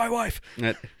sex with my wife.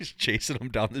 That, He's chasing him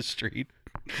down the street.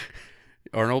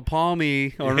 Arnold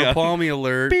Palmy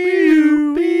alert.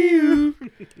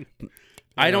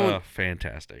 I don't.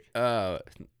 Fantastic.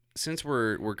 Since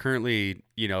we're currently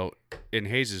in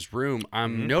Hayes' room,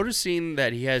 I'm noticing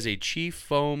that he has a Chief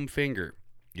foam finger.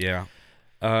 Yeah.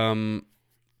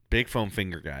 Big foam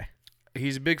finger guy.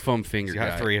 He's a big foam finger guy.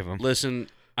 He's got 3 of them. Listen,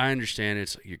 I understand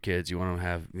it's your kids. You want to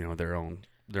have their own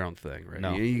thing, right?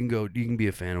 No. You can be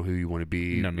a fan of who you want to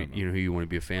be. No. You know who you want to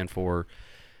be a fan for.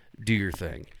 Do your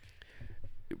thing.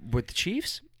 With the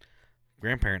Chiefs,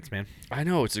 Grandparents, man. I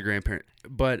know it's a grandparent,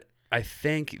 but I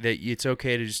think that it's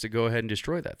okay to go ahead and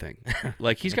destroy that thing.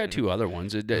 Like he's got 2 other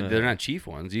ones. They're not Chief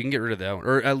ones. You can get rid of that one,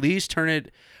 or at least turn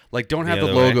it like don't have the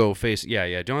logo face.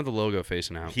 Yeah. Don't have the logo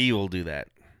facing out. He will do that.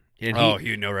 And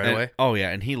you know right away. Oh yeah,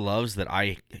 and he loves that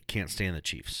I can't stand the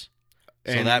Chiefs.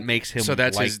 So and that makes him. So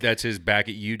that's his back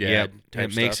at you, Dad. Yeah,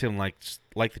 it makes him like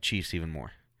the Chiefs even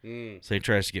more. So he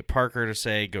tries to get Parker to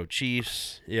say "Go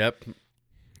Chiefs." Yep.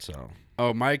 So.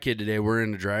 Oh, my kid today. We're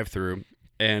in the drive-through,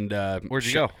 and where'd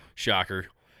you go? Shocker.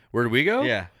 Where did we go?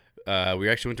 Yeah. We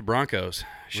actually went to Broncos.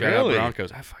 Shout out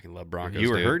Broncos. I fucking love Broncos.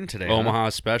 You were hurting today. Omaha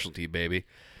specialty, baby.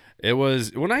 It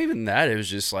was not even that. It was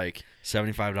just like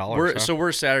 $75. So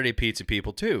we're Saturday pizza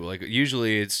people too. Like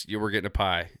usually we're getting a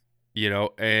pie,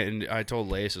 And I told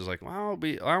Lace, I was like, well,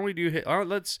 why don't we do?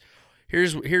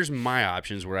 Here's my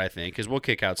options. What I think because we'll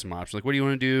kick out some options. Like, what do you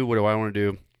want to do? What do I want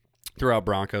to do? Throw out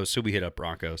Broncos. So we hit up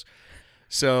Broncos.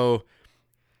 So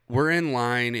we're in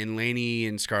line, and Lainey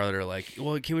and Scarlett are like,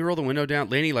 well, can we roll the window down?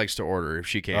 Lainey likes to order if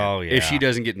she can. Oh, yeah. If she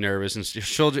doesn't get nervous. And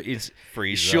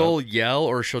she'll yell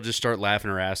or she'll just start laughing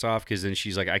her ass off because then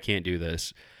she's like, I can't do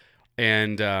this.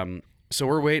 And so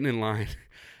we're waiting in line,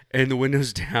 and the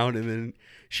window's down, and then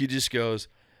she just goes,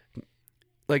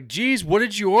 like, geez, what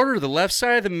did you order? The left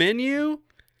side of the menu?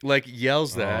 Like,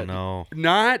 yells that. Oh, no.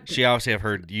 Not. She obviously have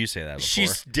heard you say that before.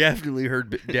 She's definitely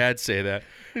heard Dad say that.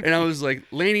 And I was like,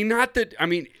 Lainey, not that, I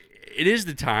mean, it is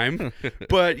the time,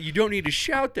 but you don't need to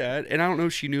shout that. And I don't know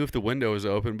if she knew if the window was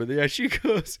open, but yeah, she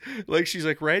goes, like, she's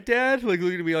like, right, Dad? Like,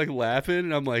 looking at me, like, laughing.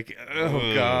 And I'm like,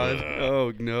 oh, God.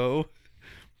 Oh, no.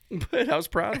 But I was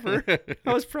proud of her.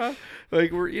 I was proud.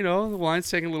 Like, the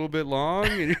line's taking a little bit long,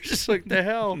 and you're just like, the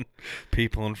hell?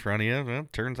 People in front of you, well,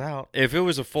 turns out. If it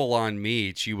was a full-on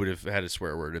meat, she would have had a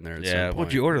swear word in there at some point.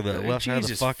 What'd you order? The left side of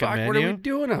the fucking menu? What are we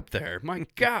doing up there? My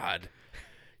God.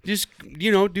 Just,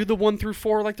 do the 1 through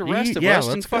 4 like the rest of us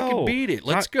and fucking beat it.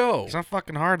 Let's go. It's not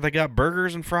fucking hard. They got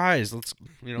burgers and fries. Let's,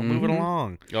 move it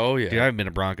along. Oh, yeah. Dude, I haven't been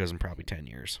to Broncos in probably 10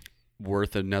 years.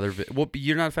 Worth another well,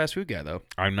 you're not a fast food guy though.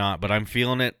 I'm not, but I'm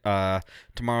feeling it.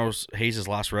 Tomorrow's Hayes'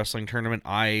 last wrestling tournament.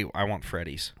 I want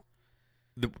Freddy's.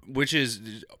 That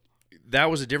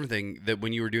was a different thing that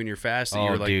when you were doing your fast, you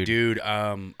were like, dude,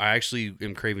 I actually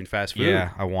am craving fast food.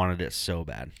 Yeah, I wanted it so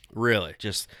bad. Really?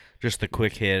 Just the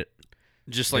quick hit.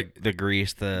 Just like the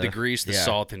grease, the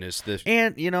saltiness.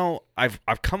 And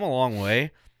I've come a long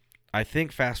way. I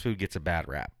think fast food gets a bad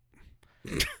rap.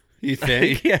 You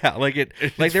think? Yeah,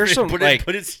 there's some but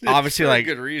it's obviously for a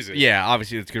good reason. Yeah,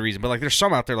 obviously it's a good reason, but there's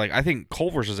some out there I think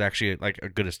Culver's is actually a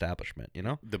good establishment.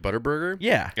 The Butterburger.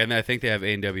 Yeah, and I think they have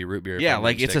A&W root beer. Yeah,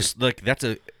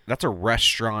 that's a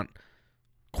restaurant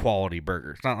quality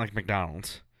burger. It's not like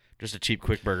McDonald's, just a cheap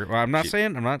quick burger. Well, I'm not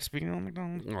speaking on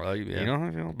McDonald's. Well, yeah. You know how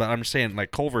I feel, but I'm just saying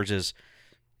Culver's is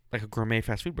like a gourmet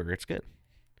fast food burger. It's good.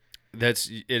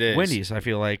 It is. Wendy's, I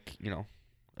feel like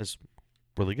is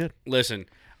really good. Listen.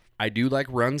 I do like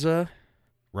Runza.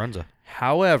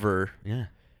 However, yeah.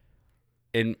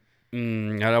 And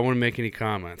I don't want to make any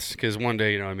comments because one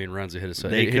day, Runza hit us up.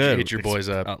 Hit your boys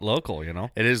up. Local,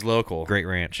 It is local. Great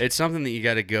ranch. It's something that you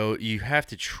got to go. You have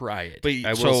to try it. But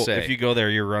I will say, if you go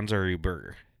there, you're Runza or you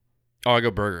burger. Oh, I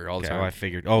go burger all the time. I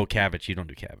figured. Oh, cabbage. You don't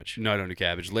do cabbage. No, I don't do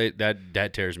cabbage.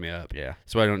 That tears me up. Yeah.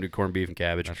 That's why I don't do corned beef and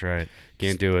cabbage. That's right.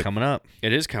 Can't do it. Coming up.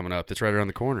 It is coming up. That's right around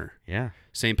the corner. Yeah.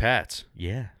 St. Pat's.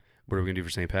 Yeah. What are we going to do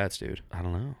for St. Pat's, dude? I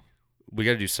don't know. We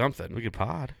got to do something. We could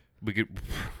pod. We could.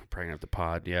 Probably going to have to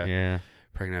pod, yeah. Yeah.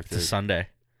 Probably going to have to. It's a Sunday.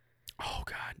 Oh,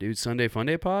 God, dude. Sunday Fun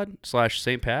Day pod /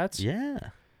 St. Pat's? Yeah.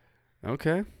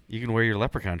 Okay. You can wear your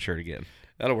leprechaun shirt again.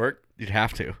 That'll work. You'd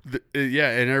have to. Yeah,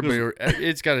 and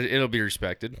everybody, it'll be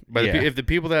respected. But if the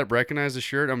people that recognize the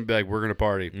shirt, I'm going to be like, we're going to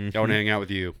party. I want to hang out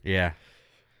with you. Yeah.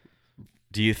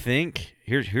 Do you think,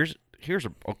 here's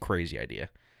a crazy idea.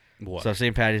 What? So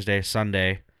St. Patty's Day,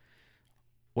 Sunday.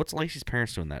 What's Lacey's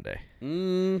parents doing that day?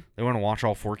 They want to watch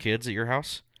all 4 kids at your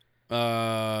house?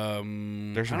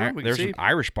 There's an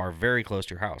Irish bar very close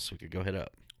to your house. We could go hit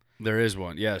up. There is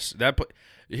one, yes.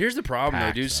 Here's the problem,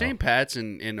 though, dude. St. Pat's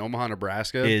in Omaha,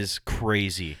 Nebraska is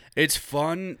crazy. It's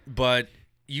fun, but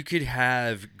you could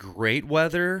have great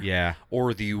weather,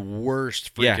 or the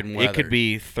worst freaking weather. It could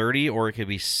be 30 or it could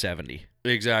be 70.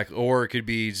 Exactly, or it could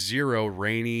be 0,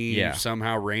 rainy,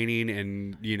 somehow raining,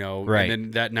 and and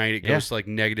then that night it goes to like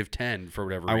 -10 for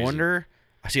whatever reason. I wonder.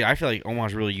 See, I feel like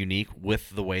Omaha's really unique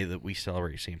with the way that we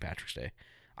celebrate St. Patrick's Day.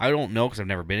 I don't know because I've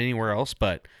never been anywhere else,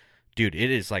 but dude, it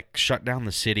is like shut down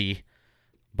the city.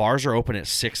 Bars are open at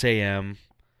 6 a.m.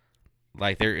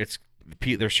 Like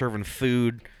they're serving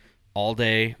food all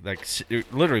day. Like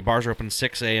literally, bars are open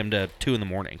 6 a.m. to 2 in the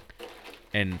morning,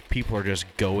 and people are just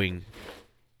going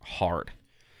hard.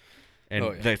 And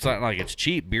it's not like it's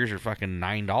cheap. Beers are fucking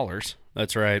 $9.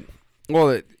 That's right.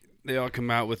 Well, they all come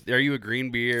out with. Are you a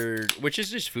green beer? Which is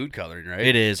just food coloring, right?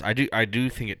 It is. I do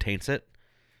think it taints it.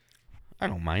 I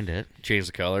don't mind it. Change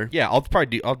the color. Yeah,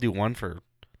 I'll do one for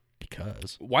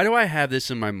because. Why do I have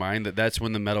this in my mind that's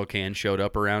when the metal can showed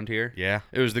up around here? Yeah,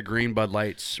 it was the green Bud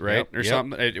Lights, right, or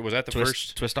something. Was that the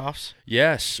first twist offs?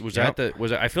 Yes. Was that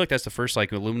I feel like that's the first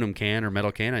like aluminum can or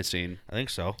metal can I seen. I think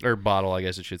so. Or bottle, I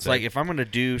guess it should say. It's like if I'm gonna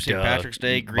do St. Patrick's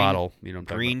Day green bottle,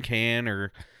 green can,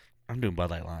 or I'm doing Bud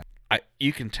Light line.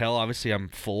 You can tell obviously I'm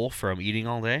full from eating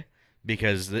all day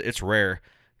because it's rare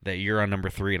that you're on number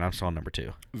 3 and I'm still on number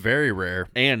 2. Very rare.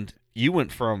 And you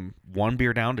went from 1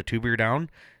 beer down to 2 beer down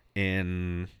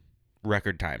in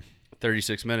record time.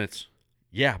 36 minutes.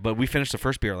 Yeah, but we finished the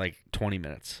first beer like 20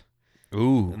 minutes.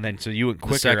 Ooh. And then so you went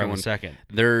quicker on the second.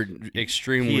 They're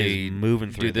extremely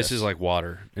moving through. Dude, this is like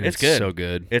water. And it's good. So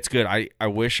good. It's good. I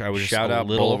wish I was Shout just out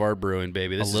Boulevard Brewing,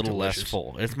 baby. This a little is less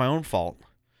full. It's my own fault.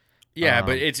 Yeah,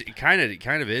 but it's kind of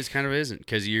is, kind of isn't,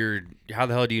 because how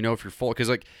the hell do you know if you're full? Because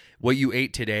like what you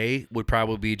ate today would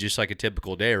probably be just like a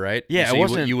typical day, right? Yeah, so it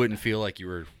wasn't. You wouldn't feel like you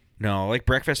were. No, like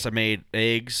breakfast, I made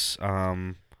eggs.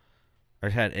 I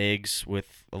had eggs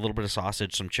with a little bit of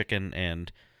sausage, some chicken,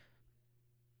 and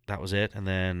that was it. And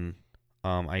then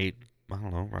I ate, I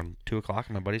don't know, around 2:00 at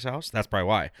my buddy's house. That's probably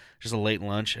why. Just a late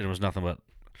lunch, and it was nothing but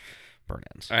burn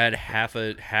ends. I had half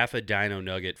a dino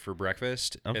nugget for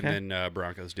breakfast, and then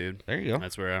Broncos, dude. There you go.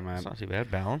 That's where I'm at. It's not too bad.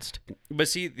 Balanced. But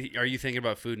see, are you thinking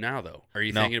about food now, though? Are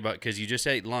you thinking about, because you just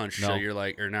ate lunch, so you're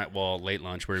like, or not, well, late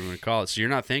lunch, whatever you want to call it, so you're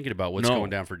not thinking about what's going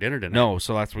down for dinner tonight? No,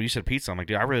 so that's when you said pizza. I'm like,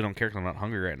 dude, I really don't care because I'm not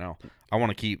hungry right now. I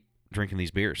want to keep drinking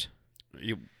these beers.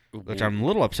 Which I'm a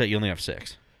little upset you only have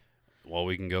 6. Well,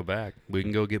 we can go back. We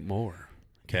can go get more.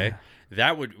 Okay?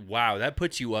 Yeah. That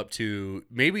puts you up to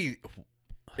maybe...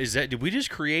 did we just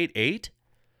create 8?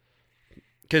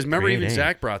 Because remember, even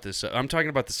Zach brought this up. I'm talking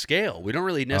about the scale. We don't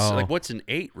really necessarily, like, what's an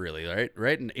 8 really, right?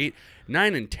 Right? An 8,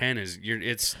 9 and 10 is,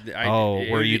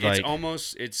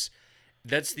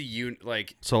 that's the,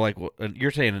 like. So, like,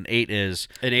 you're saying an 8 is,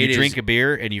 you drink a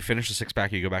beer and you finish a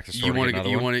 6-pack, you go back to the store and get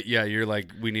another one? Yeah, you're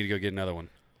like, we need to go get another one.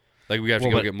 Like, we have to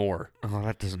go get more. Oh,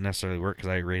 that doesn't necessarily work because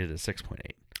I rated it 6.8.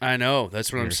 I know,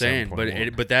 that's what I'm saying,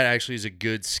 but that actually is a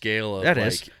good scale of that like,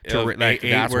 is eight,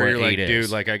 that's where where you're like, is. Dude,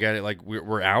 like I got it, like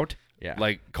we're out. Yeah,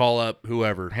 like call up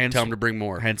whoever, tell them to bring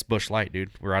more. Hence Busch Light,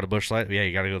 dude. We're out of Busch Light. Yeah,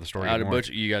 you got to go to the store. Out of Busch,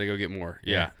 you got to go get more.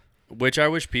 Yeah, which I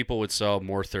wish people would sell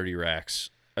more 30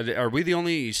 racks. Are we the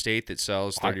only state that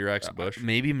sells 30 racks of Busch?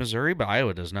 Maybe Missouri, but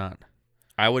Iowa does not.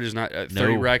 Iowa does not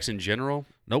 30 racks in general.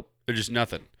 Nope, or just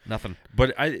nothing. Nothing.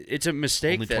 But it's a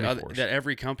mistake that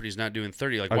every company's not doing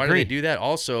 30. Like, why do they do that?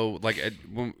 Also, like,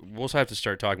 we'll also have to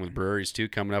start talking with breweries, too,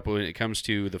 coming up when it comes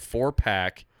to the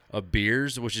 4-pack of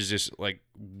beers, which is just, like,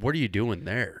 what are you doing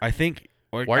there? I think...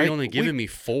 Why are you only giving me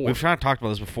 4? We've kind of talked about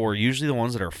this before. Usually the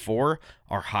ones that are 4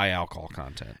 are high alcohol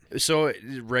content. So,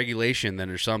 regulation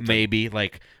then or something? Maybe.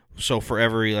 Like, so for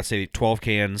every, let's say, 12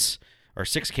 cans, or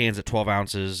 6 cans at 12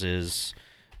 ounces is,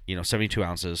 72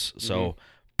 ounces. So...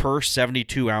 Per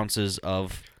 72 ounces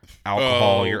of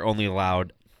alcohol, you're only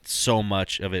allowed so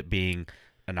much of it being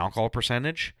an alcohol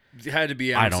percentage. It had to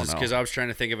be ounces because I was trying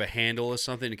to think of a handle of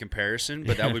something in comparison,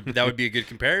 but that would be a good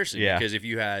comparison. Yeah. Because if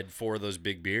you had 4 of those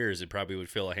big beers, it probably would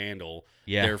fill a handle.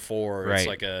 Yeah. Therefore, it's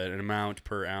like an amount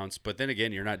per ounce. But then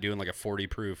again, you're not doing like a 40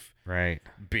 proof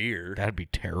beer. That'd be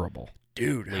terrible.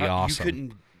 Dude, awesome. You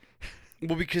couldn't.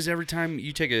 Well, because every time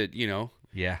you take a,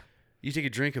 Yeah. You take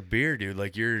a drink of beer, dude,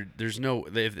 like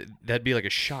that'd be like a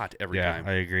shot every time.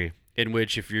 Yeah, I agree. In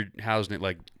which, if you're housing it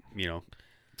like,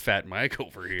 Fat Mike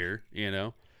over here,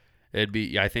 it'd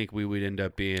be, I think we would end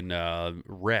up being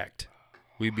wrecked.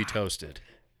 We'd be toasted.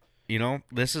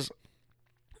 This is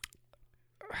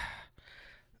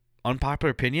unpopular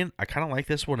opinion. I kind of like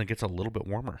this when it gets a little bit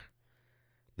warmer.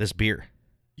 This beer.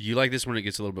 You like this when it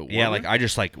gets a little bit warmer? Yeah, like I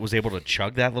just was able to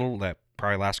chug that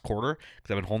probably last quarter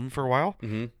because I've been holding for a while.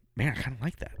 Mm-hmm. Man, I kind of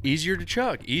like that. Easier to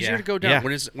chug, easier to go down.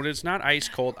 When it's not ice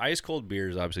cold beer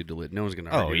is obviously delicious. No one's gonna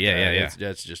argue. Yeah.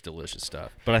 That's just delicious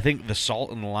stuff. But I think the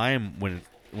salt and the lime, when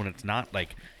it's not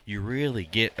like, you really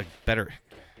get a better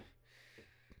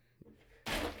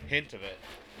hint of it.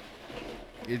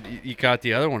 You caught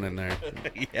the other one in there.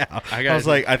 Yeah, I was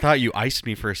like, I thought you iced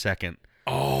me for a second.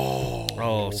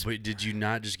 Oh, but did you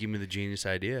not just give me the genius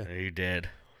idea? You did.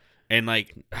 And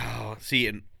like,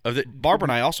 and Barbara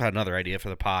and I also had another idea for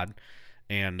the pod,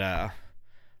 and I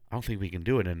don't think we can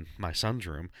do it in my son's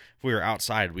room. If we were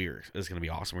outside, it was gonna be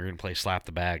awesome. We were gonna play Slap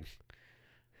the Bag.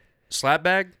 Slap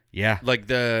bag? Yeah. Like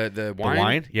the wine? The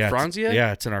wine? Yeah.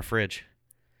 Franzia? It's in our fridge.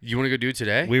 You want to go do it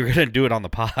today? We were gonna do it on the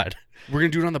pod. We're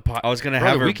gonna do it on the pod. I was gonna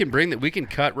have her. We can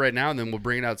cut right now, and then we'll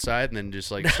bring it outside, and then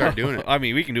just like start doing it. I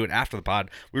mean, we can do it after the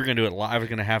pod. We were gonna do it live. I was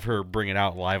gonna have her bring it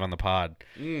out live on the pod.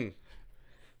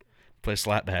 Play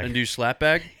slap bag and do slap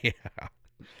bag. Yeah.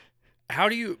 How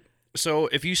do you? So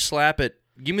if you slap it,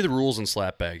 give me the rules in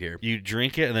slap bag here. You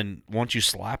drink it, and then once you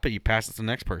slap it, you pass it to the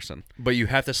next person. But you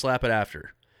have to slap it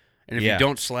after. And if you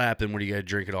don't slap, then what do you got to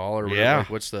drink it all or whatever? Yeah. Like,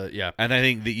 what's the And I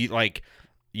think that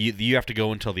you have to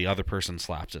go until the other person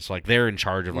slaps it. So like they're in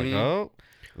charge of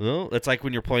it's like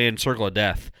when you're playing Circle of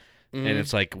Death, and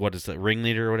it's like, what is the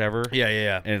ringleader or whatever?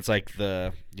 Yeah. And it's like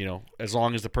as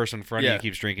long as the person in front of you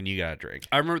keeps drinking, you gotta drink.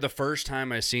 I remember the first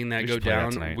time I seen that go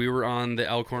down. We were on the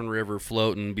Elkhorn River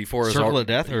floating before Circle of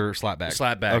Death or slapback.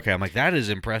 Slapback. Okay, I'm like, that is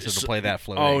impressive to play that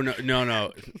floating. Oh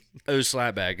no, it was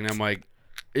slapback, and I'm like,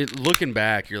 looking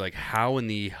back, you're like, how in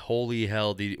the holy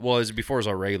hell did? Well, it was before it was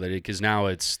all regulated, because now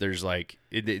isn't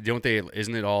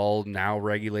it all now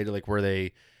regulated, like where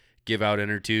they give out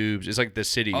inner tubes? It's like the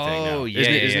city thing now.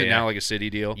 Isn't it now like a city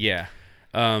deal? Yeah.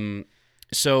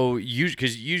 So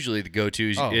because usually the go-to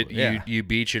is you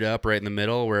beach it up right in the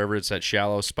middle, wherever it's that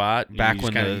shallow spot. Back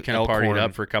when you kind of party it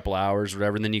up for a couple hours, or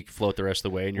whatever, and then you float the rest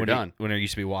of the way, and you're done. When there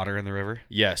used to be water in the river.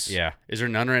 Yes. Yeah. Is there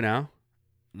none right now?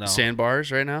 No.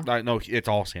 Sandbars right now? No, it's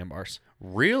all sandbars.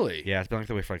 Really? Yeah, it's been like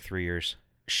that way for like 3 years.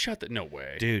 No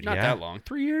way, dude. Not that long.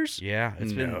 3 years? Yeah,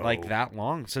 it's been like that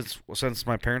long since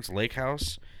my parents' lake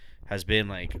house has been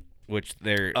like, which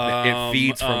it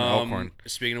feeds from Elkhorn.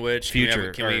 Speaking of which,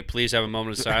 Future, can we please have a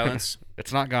moment of silence?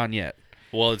 It's not gone yet.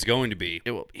 Well, it's going to be.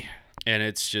 It will be, and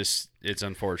it's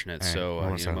unfortunate. Right, so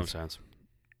moment of silence.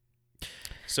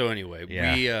 So anyway,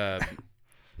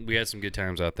 we had some good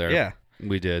times out there. Yeah,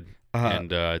 we did.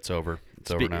 And it's over.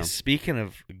 It's over now. Speaking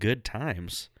of good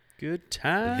times. Good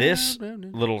time. This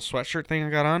little sweatshirt thing I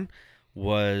got on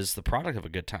was the product of a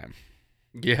good time.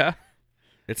 Yeah?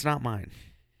 It's not mine.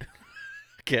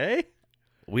 Okay.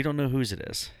 We don't know whose it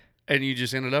is. And you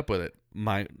just ended up with it.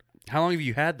 How long have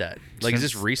you had that? Like, is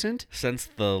this recent? Since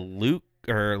the Luke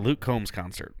Combs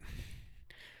concert.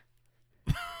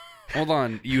 Hold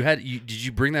on. Did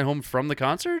you bring that home from the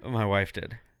concert? My wife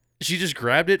did. She just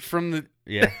grabbed it from the...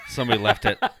 Yeah, somebody left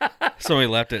it.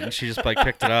 And she just like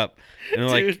picked it up. And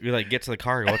we get to the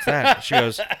car. What's that? She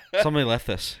goes, somebody left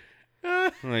this.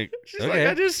 I'm like, she's okay.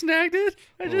 like, I just snagged it.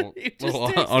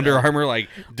 Little Under Armour light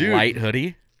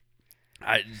hoodie.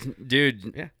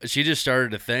 She just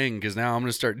started a thing, because now I'm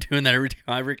gonna start doing that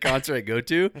every concert I go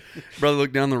to. Brother,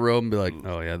 look down the road and be like,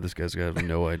 "Oh yeah, this guy's got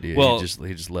no idea. Well,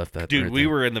 he just left that." Dude, right we there.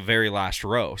 were in the very last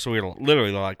row, so we were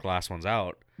literally like the last ones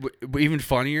out. But even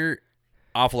funnier,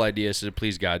 awful idea. So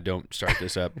please God, don't start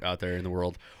this up out there in the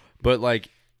world. But like,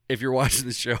 if you're watching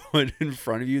the show and in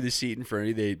front of you, the seat in front of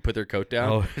you, they put their coat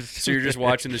down. So you're just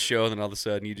watching the show, and then all of a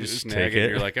sudden you just snag it.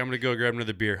 And you're like, I'm gonna go grab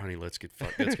another beer, honey. Let's get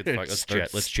fucked.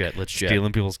 Let's jet.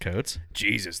 Stealing people's coats.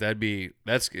 Jesus,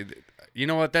 that's. You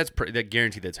know what? That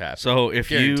guarantee that's happening. So if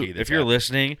you're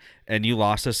listening and you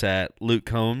lost us at Luke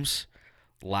Combs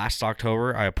last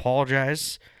October, I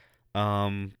apologize.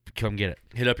 Come get it.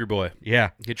 Hit up your boy. Yeah.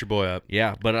 Hit your boy up.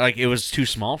 Yeah, but it was too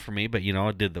small for me, but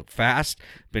I did the fast,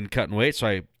 been cutting weight, so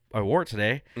I wore it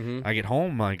today. Mm-hmm. I get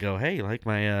home, I go, "Hey, you like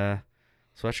my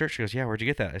sweatshirt?" She goes, "Yeah, where'd you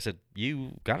get that?" I said,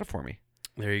 "You got it for me."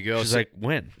 There you go. She's like,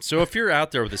 "When?" So if you're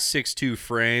out there with a 6'2"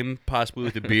 frame, possibly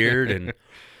with a beard, and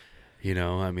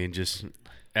just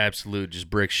absolute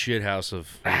brick shithouse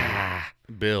of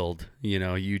build, you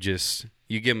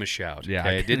give him a shout. Yeah,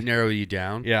 okay? It didn't narrow you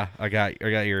down. Yeah, I got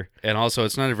your. And also,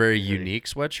 it's not a very unique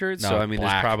sweatshirt. No, so black.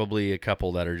 There's probably a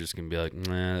couple that are just gonna be like,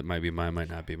 nah, that might be mine, might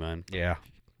not be mine. Yeah.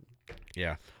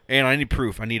 And I need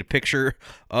proof. I need a picture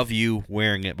of you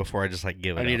wearing it before I just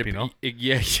give it up.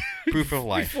 Yeah, proof of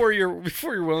life before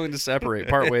you're willing to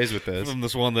part ways with this. From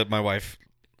this one that my wife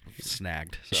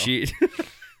snagged. So.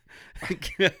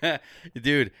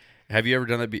 Dude, have you ever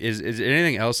done that? Is there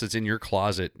anything else that's in your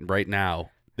closet right now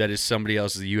that is somebody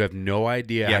else's. You have no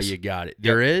idea how you got it. Yep.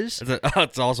 There is?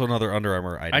 It's also another Under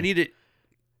Armour item. I need it.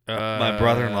 My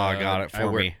brother-in-law got it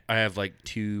for me. I have like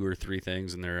 2 or 3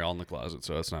 things, and they're all in the closet,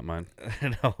 so that's not mine.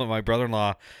 No, my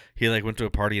brother-in-law, he like went to a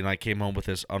party, and I came home with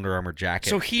this Under Armour jacket.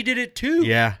 So he did it too?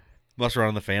 Yeah. Must run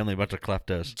in the family, a bunch of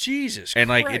kleptos. Jesus and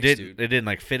like Christ, it didn't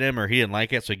like fit him, or he didn't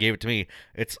like it, so he gave it to me.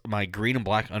 It's my green and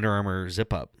black Under Armour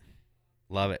zip up.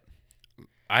 Love it.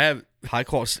 I have high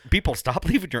quality. People, stop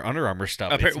leaving your Under Armour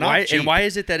stuff. It's not why, cheap. and why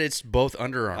is it that it's both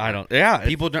Under Armour? I don't. Yeah,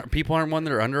 people aren't one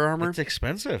that are Under Armour. It's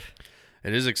expensive.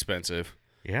 It is expensive.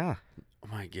 Yeah. Oh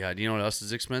my God! You know what else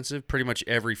is expensive? Pretty much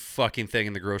every fucking thing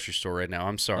in the grocery store right now.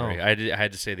 I'm sorry, I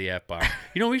had to say the F-bomb.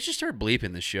 You know, we should start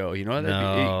bleeping the show. You know,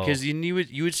 because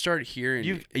you would start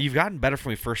hearing. You've gotten better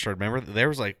from when we first started. Remember, there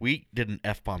was like we did an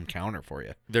F-bomb counter for you.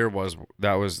 I think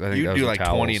that was do like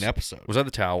towels. 20 an episode. Was that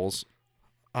the towels?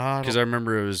 Because I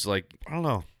remember it was like I don't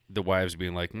know. The wives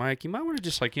being like, Mike, you might want to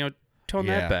just like tone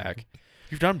that back.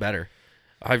 You've done better.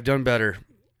 I've done better.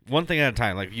 One thing at a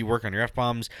time. Like you work on your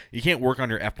F-bombs. You can't work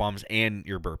on your F-bombs and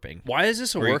your burping. Why is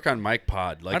this a work on Mike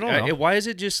pod? Like, I don't know. Why is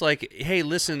it just like, hey,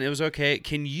 listen, it was okay.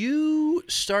 Can you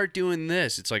start doing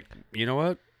this? It's like, you know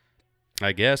what?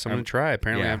 I guess I'm gonna try.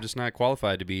 Apparently, I'm just not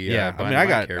qualified to be. I mean, I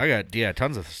got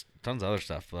tons of other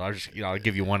stuff. But I'll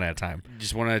give you one at a time.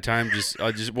 Just one at a time.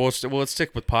 Let's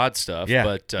stick with pod stuff. Yeah.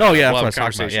 But that's we'll what have I a was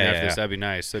talking conversation about. after this. That'd be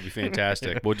nice. That'd be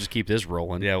fantastic. We'll just keep this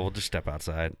rolling. Yeah, we'll just step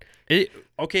outside.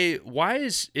 Okay, why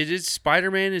is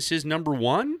Spider-Man is his number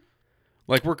one?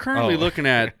 Like we're currently looking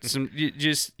at some.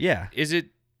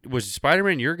 Was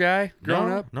Spider-Man your guy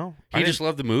growing up? No, He just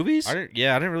loved the movies. I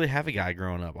didn't really have a guy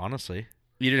growing up. Honestly,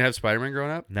 you didn't have Spider-Man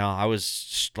growing up? No, I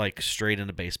was like straight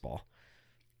into baseball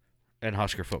and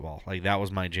Husker football. Like that was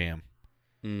my jam.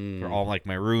 For all like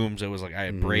my rooms, it was like I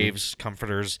had Braves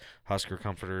comforters, Husker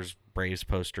comforters, Braves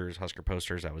posters, Husker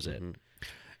posters. That was it.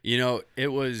 You know, it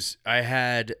was. I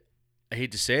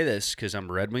hate to say this because I'm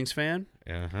a Red Wings fan.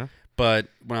 But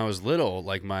when I was little,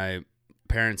 like my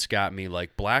parents got me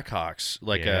like Blackhawks,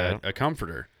 like a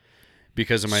comforter,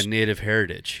 because of my native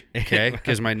heritage. Okay,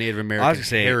 because my Native American I was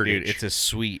saying, heritage. Dude, it's a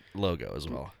sweet logo as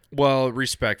well. Well,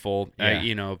 respectful.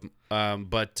 Yeah.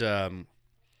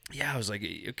 I was like,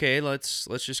 okay, let's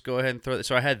just go ahead and throw it.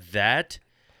 So I had that.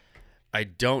 I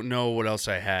don't know what else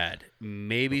I had.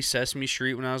 Maybe Sesame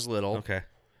Street when I was little. Okay.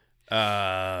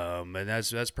 And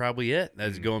that's probably it.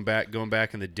 That's going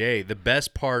back in the day. The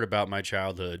best part about my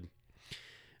childhood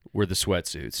were the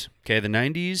sweatsuits. Okay, the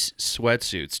 90s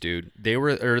sweatsuits, dude. They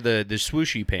were the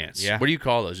swooshy pants. Yeah. What do you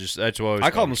call those? That's what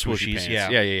I call them swooshies.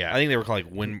 Pants. Yeah. I think they were called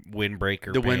like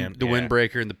windbreaker. The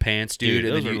windbreaker and the pants, dude.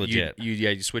 Those and then are legit.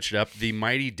 You switch it up. The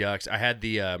Mighty Ducks. I had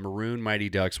the maroon Mighty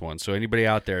Ducks one. So anybody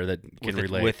out there that can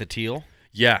relate with the teal.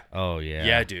 Yeah. Oh yeah.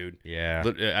 Yeah, dude. Yeah.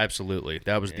 Absolutely.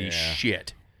 That was the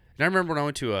shit. And I remember when I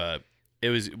went to it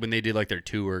was when they did like their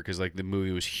tour because like the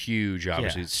movie was huge.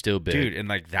 Obviously, it's still big, dude. And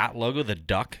like that logo, the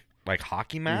duck, like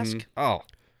hockey mask. Oh,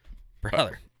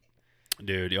 brother,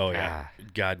 dude. Oh yeah,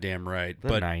 goddamn right. The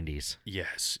 90s.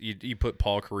 Yes, you put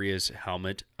Paul Correa's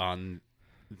helmet on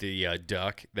the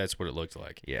duck. That's what it looked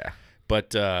like. Yeah. But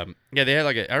they had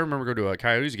like I remember going to a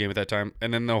Coyotes game at that time,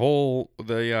 and then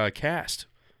the cast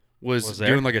was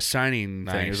doing like a signing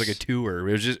thing. It was like a tour.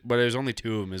 But it was only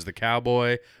 2 of them. It was the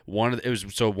Cowboy, one of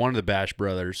the Bash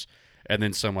brothers, and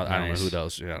then someone I don't know who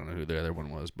else. I don't know who the other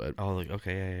one was, but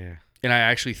yeah. And I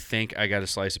actually think I got a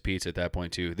slice of pizza at that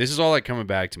point too. This is all like coming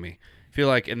back to me. I feel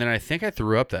like, and then I think I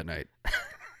threw up that night.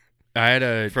 I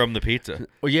had from the pizza.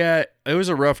 Well, yeah, it was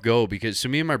a rough go because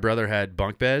me and my brother had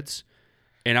bunk beds,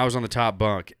 and I was on the top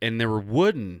bunk, and they were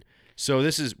wooden. So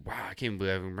this is I can't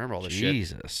believe I remember all this shit.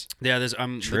 Jesus. Yeah,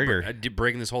 I'm triggered.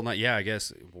 Breaking this whole night. Yeah, I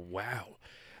guess. Wow.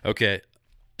 Okay,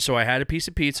 so I had a piece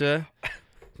of pizza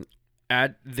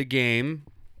at the game.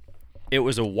 It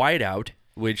was a whiteout,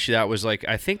 which that was like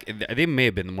I think they may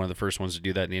have been one of the first ones to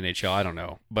do that in the NHL. I don't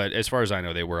know, but as far as I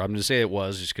know, they were. I'm gonna say it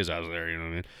was just because I was there. You know what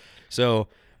I mean? So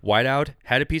whiteout,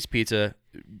 had a piece of pizza.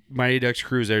 Mighty Ducks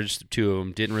crew was there, just 2 of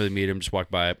them. Didn't really meet them, just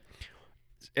walked by it.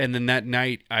 And then that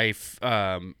night, I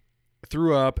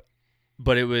threw up,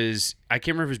 but it was I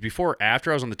can't remember if it was before or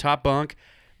after. I was on the top bunk,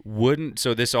 wooden.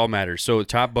 So this all matters. So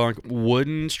top bunk,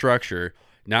 wooden structure,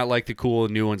 not like the cool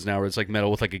new ones now where it's like metal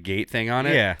with like a gate thing on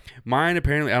it. Yeah. Mine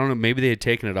apparently I don't know. Maybe they had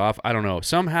taken it off. I don't know.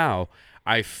 Somehow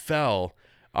I fell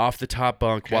off the top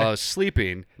bunk while I was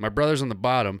sleeping. My brother's on the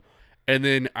bottom, and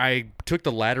then I took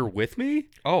the ladder with me.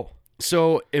 Oh.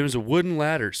 So it was a wooden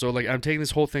ladder. So like I'm taking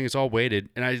this whole thing. It's all weighted,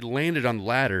 and I landed on the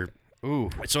ladder.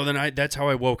 Ooh. So then that's how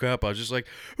I woke up. I was just like,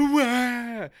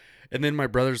 wah! And then my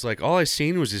brother's like, all I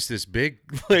seen was just this big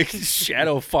like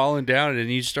shadow falling down,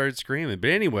 and you started screaming.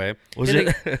 But anyway, was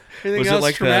it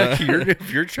like traumatic to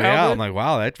your childhood? Yeah, I'm like,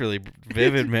 wow, that's really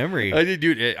vivid memory. I did,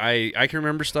 dude. I can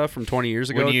remember stuff from 20 years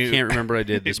ago. You can't remember what I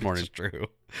did this morning. It's true.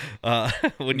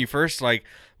 When you first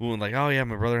oh yeah,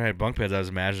 my brother had bunk beds. I was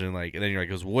imagining and then you're like,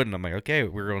 it was wooden. I'm like, okay,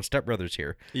 we're going stepbrothers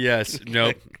here. Yes.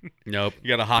 Nope. You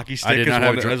got a hockey stick. I did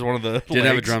not as one of the. Didn't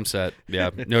have a drum set. Yeah,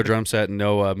 no drum set, and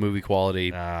no movie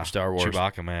quality Star Wars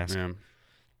Chewbacca mask. Yeah.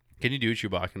 Can you do a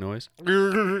Chewbacca noise?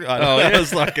 That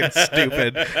was fucking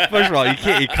stupid. First of all,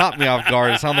 you caught me off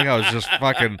guard. It sounded like I was just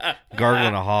fucking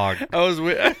gargling a hog. I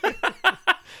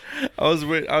was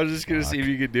just gonna see if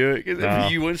you could do it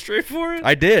because you went straight for it.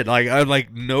 I did. Yeah.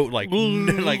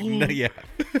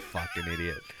 Fucking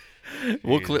idiot.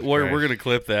 We're gonna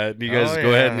clip that. You guys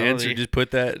go ahead and answer. Just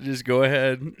put that. Just go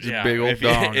ahead. Just big old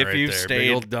dong. If you stayed,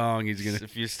 big old dong.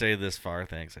 If you stayed this far,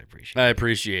 thanks. I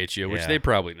appreciate you. Which they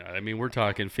probably not. I mean, we're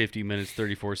talking 50 minutes,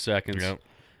 34 seconds. Yep.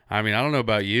 I mean, I don't know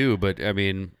about you, but I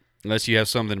mean, unless you have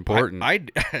something important,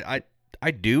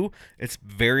 I do. It's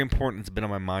very important. It's been on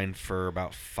my mind for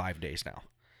about 5 days now.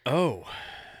 Oh.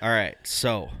 All right.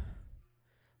 So,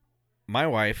 my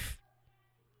wife,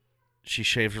 she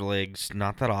shaves her legs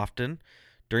not that often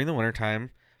during the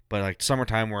wintertime, but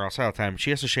summertime, we're outside all the time,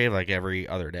 she has to shave every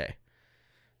other day.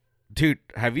 Dude,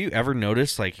 have you ever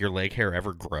noticed your leg hair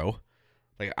ever grow?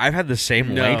 I've had the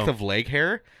same length of leg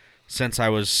hair since I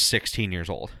was 16 years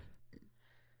old.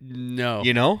 No.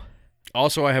 You know?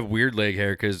 Also, I have weird leg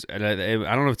hair because I don't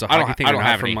know if it's a hockey thing. I don't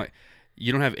have any.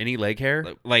 You don't have any leg hair?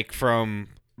 I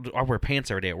wear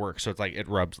pants every day at work, so it's it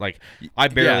rubs. I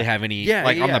barely have any.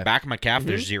 On the back of my calf,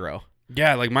 there's zero.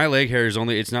 Yeah, my leg hair is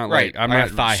only. It's not right. I'm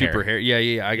not thigh super hair.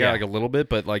 Yeah. I got a little bit,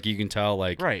 but you can tell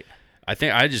right. I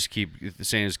think I just keep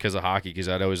saying it's because of hockey because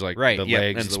I'd always the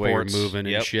legs, and the way you're moving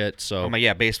and shit. So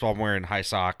I'm baseball. I'm wearing high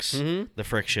socks, the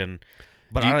friction.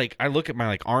 But I look at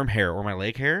my arm hair or my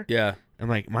leg hair. Yeah. And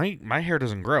my hair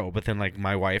doesn't grow, but then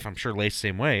my wife, I'm sure, lays the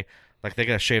same way. They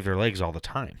gotta shave their legs all the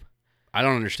time. I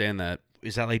don't understand that.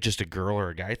 Is that just a girl or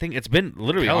a guy thing? It's been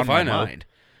literally on my mind.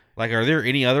 Are there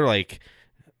any other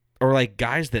or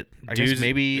guys that guess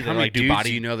maybe how many do dudes body?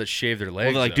 Do you know that shave their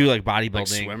legs? Well, they do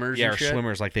bodybuilding, swimmers, or shit?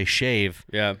 swimmers. They shave.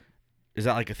 Yeah. Is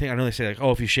that a thing? I know they say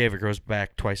if you shave, it grows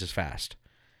back twice as fast.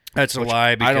 That's a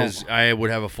lie because I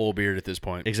would have a full beard at this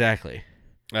point. Exactly.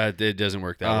 It doesn't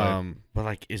work that way.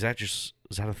 But is that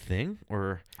a thing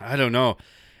or I don't know.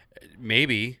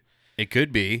 Maybe it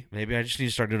could be. Maybe I just need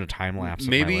to start doing a time lapse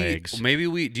of my legs. Maybe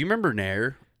do you remember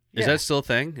Nair? Is that still a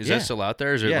thing? Is that still out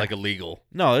there? Or is it illegal?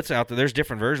 No, it's out there. There's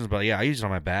different versions, but I use it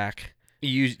on my back.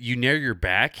 You nair your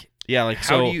back? Yeah,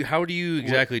 how do you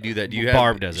exactly do that? Do you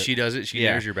Barb does it. She does it. She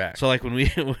nairs your back. So when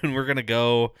we're gonna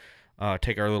go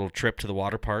take our little trip to the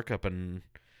water park up in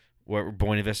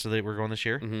Buena Vista that we're going this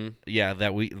year. Mm-hmm. Yeah,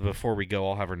 before we go,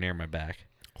 I'll have her nair my back.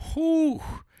 Whew.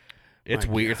 It's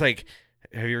weird. God. It's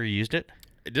have you ever used it?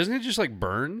 Doesn't it just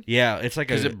burn? Yeah, it's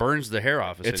because it burns the hair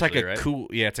off. It's cool.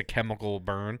 Yeah, it's a chemical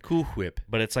burn. Cool whip,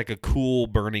 but it's a cool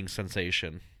burning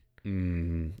sensation.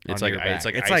 It's like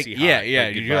icy hot. Yeah.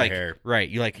 You're hair. Right.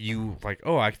 You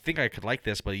oh, I think I could like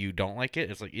this, but you don't like it.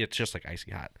 It's just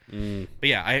icy hot. But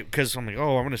yeah, because I'm I'm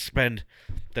gonna spend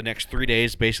the next 3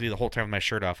 days basically the whole time with my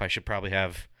shirt off. I should probably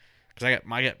have because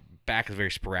my back is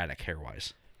very sporadic hair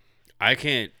wise. I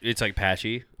can't. It's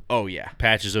patchy. Oh yeah,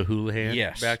 Patches O'Houlihan.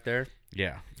 Yes. Back there.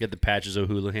 Yeah, get the Patches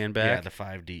O'Houlihan back. Yeah, the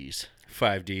 5 Ds.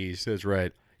 5 Ds. That's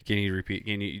right. Can you repeat?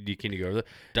 Can you go over that?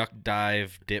 Duck,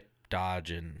 dive, dip,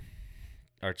 dodge,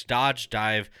 or it's dodge,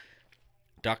 dive,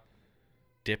 duck,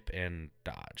 dip, and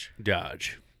dodge.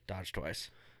 Dodge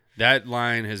twice. That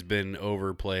line has been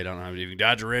overplayed. I don't know how you can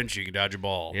dodge a wrench, you can dodge a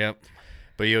ball. Yep.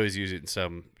 But you always use it in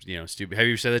some stupid. Have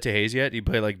you said that to Hayes yet? You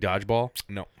play dodgeball?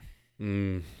 No.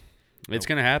 It's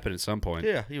gonna happen at some point.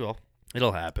 Yeah, he will.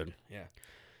 It'll happen. Yeah.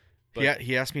 But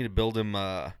he asked me to build him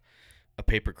a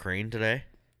paper crane today.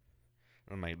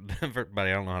 I'm like, but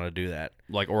I don't know how to do that.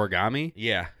 Like origami?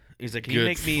 Yeah. He's like, can you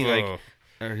make me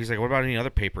he's like, what about any other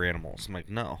paper animals? I'm like,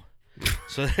 no.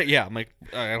 So yeah, I'm like,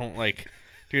 I don't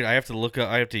dude, I have to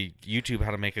YouTube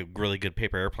how to make a really good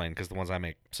paper airplane because the ones I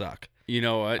make suck. You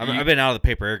know what? I've been out of the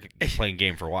paper airplane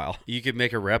game for a while. You could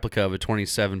make a replica of a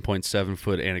 27.7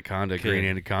 foot anaconda, green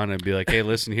anaconda, and be like, "Hey,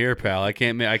 listen here, pal. I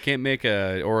can't make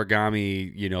a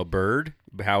origami, bird.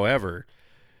 However,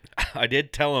 I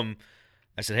did tell him.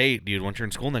 I said, hey, dude, once you're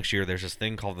in school next year, there's this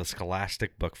thing called the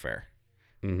Scholastic Book Fair.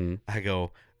 Mm-hmm. I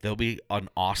go, there'll be an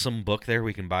awesome book there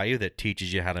we can buy you that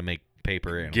teaches you how to make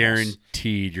paper animals.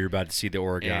 Guaranteed, you're about to see the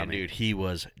origami. And, dude, he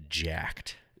was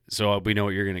jacked. So we know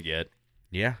what you're gonna get.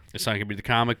 Yeah. It's not going to be the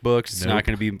comic books. It's not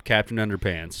going to be Captain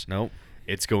Underpants. Nope.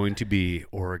 It's going to be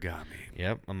origami.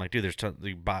 Yep. I'm like, dude,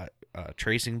 you buy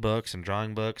tracing books and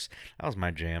drawing books. That was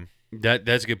my jam.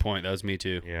 That's a good point. That was me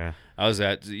too. Yeah. I was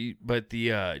at, but do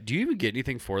you even get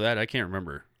anything for that? I can't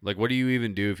remember. Like, what do you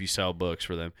even do if you sell books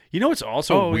for them? You know, it's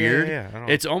also weird. Yeah.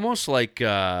 It's almost like,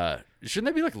 shouldn't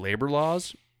that be like labor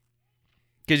laws?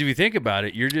 Because if you think about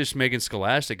it, you're just making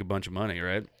Scholastic a bunch of money,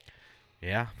 right?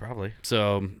 Yeah, probably.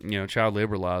 So, child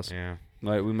labor laws. Yeah.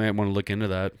 Like, we might want to look into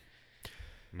that.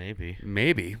 Maybe.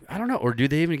 I don't know. Or do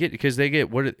they even get, because they get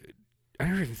what? I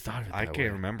never even thought of it. I that can't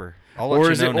way. remember.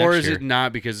 Or is it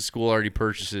not because the school already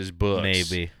purchases books?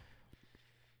 Maybe.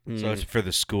 So it's for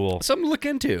the school. Something to look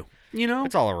into.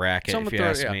 It's all a racket if you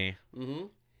ask me. Mm-hmm.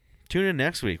 Tune in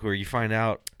next week where you find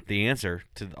out the answer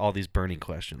to all these burning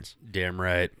questions. Damn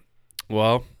right.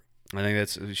 Well, I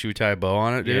think should we tie a bow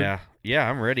on it, dude? Yeah,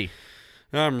 I'm ready.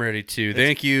 I'm ready too.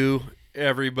 Thank you,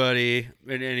 everybody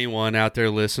and anyone out there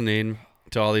listening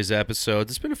to all these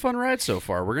episodes. It's been a fun ride so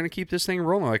far. We're going to keep this thing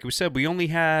rolling. Like we said, we only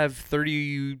have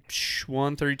 32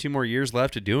 more years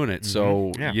left of doing it.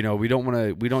 So, we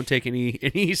don't take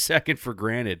any second for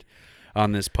granted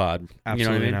on this pod. Absolutely you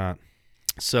know what I mean? not.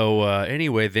 So,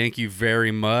 anyway, thank you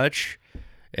very much.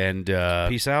 And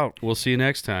peace out. We'll see you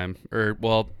next time. Or,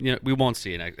 well, we won't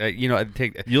see you next.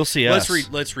 You'll see us.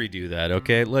 Let's redo that.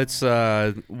 Okay. Let's.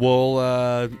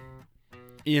 We'll.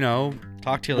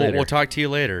 Talk to you later. We'll talk to you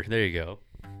later. There you go.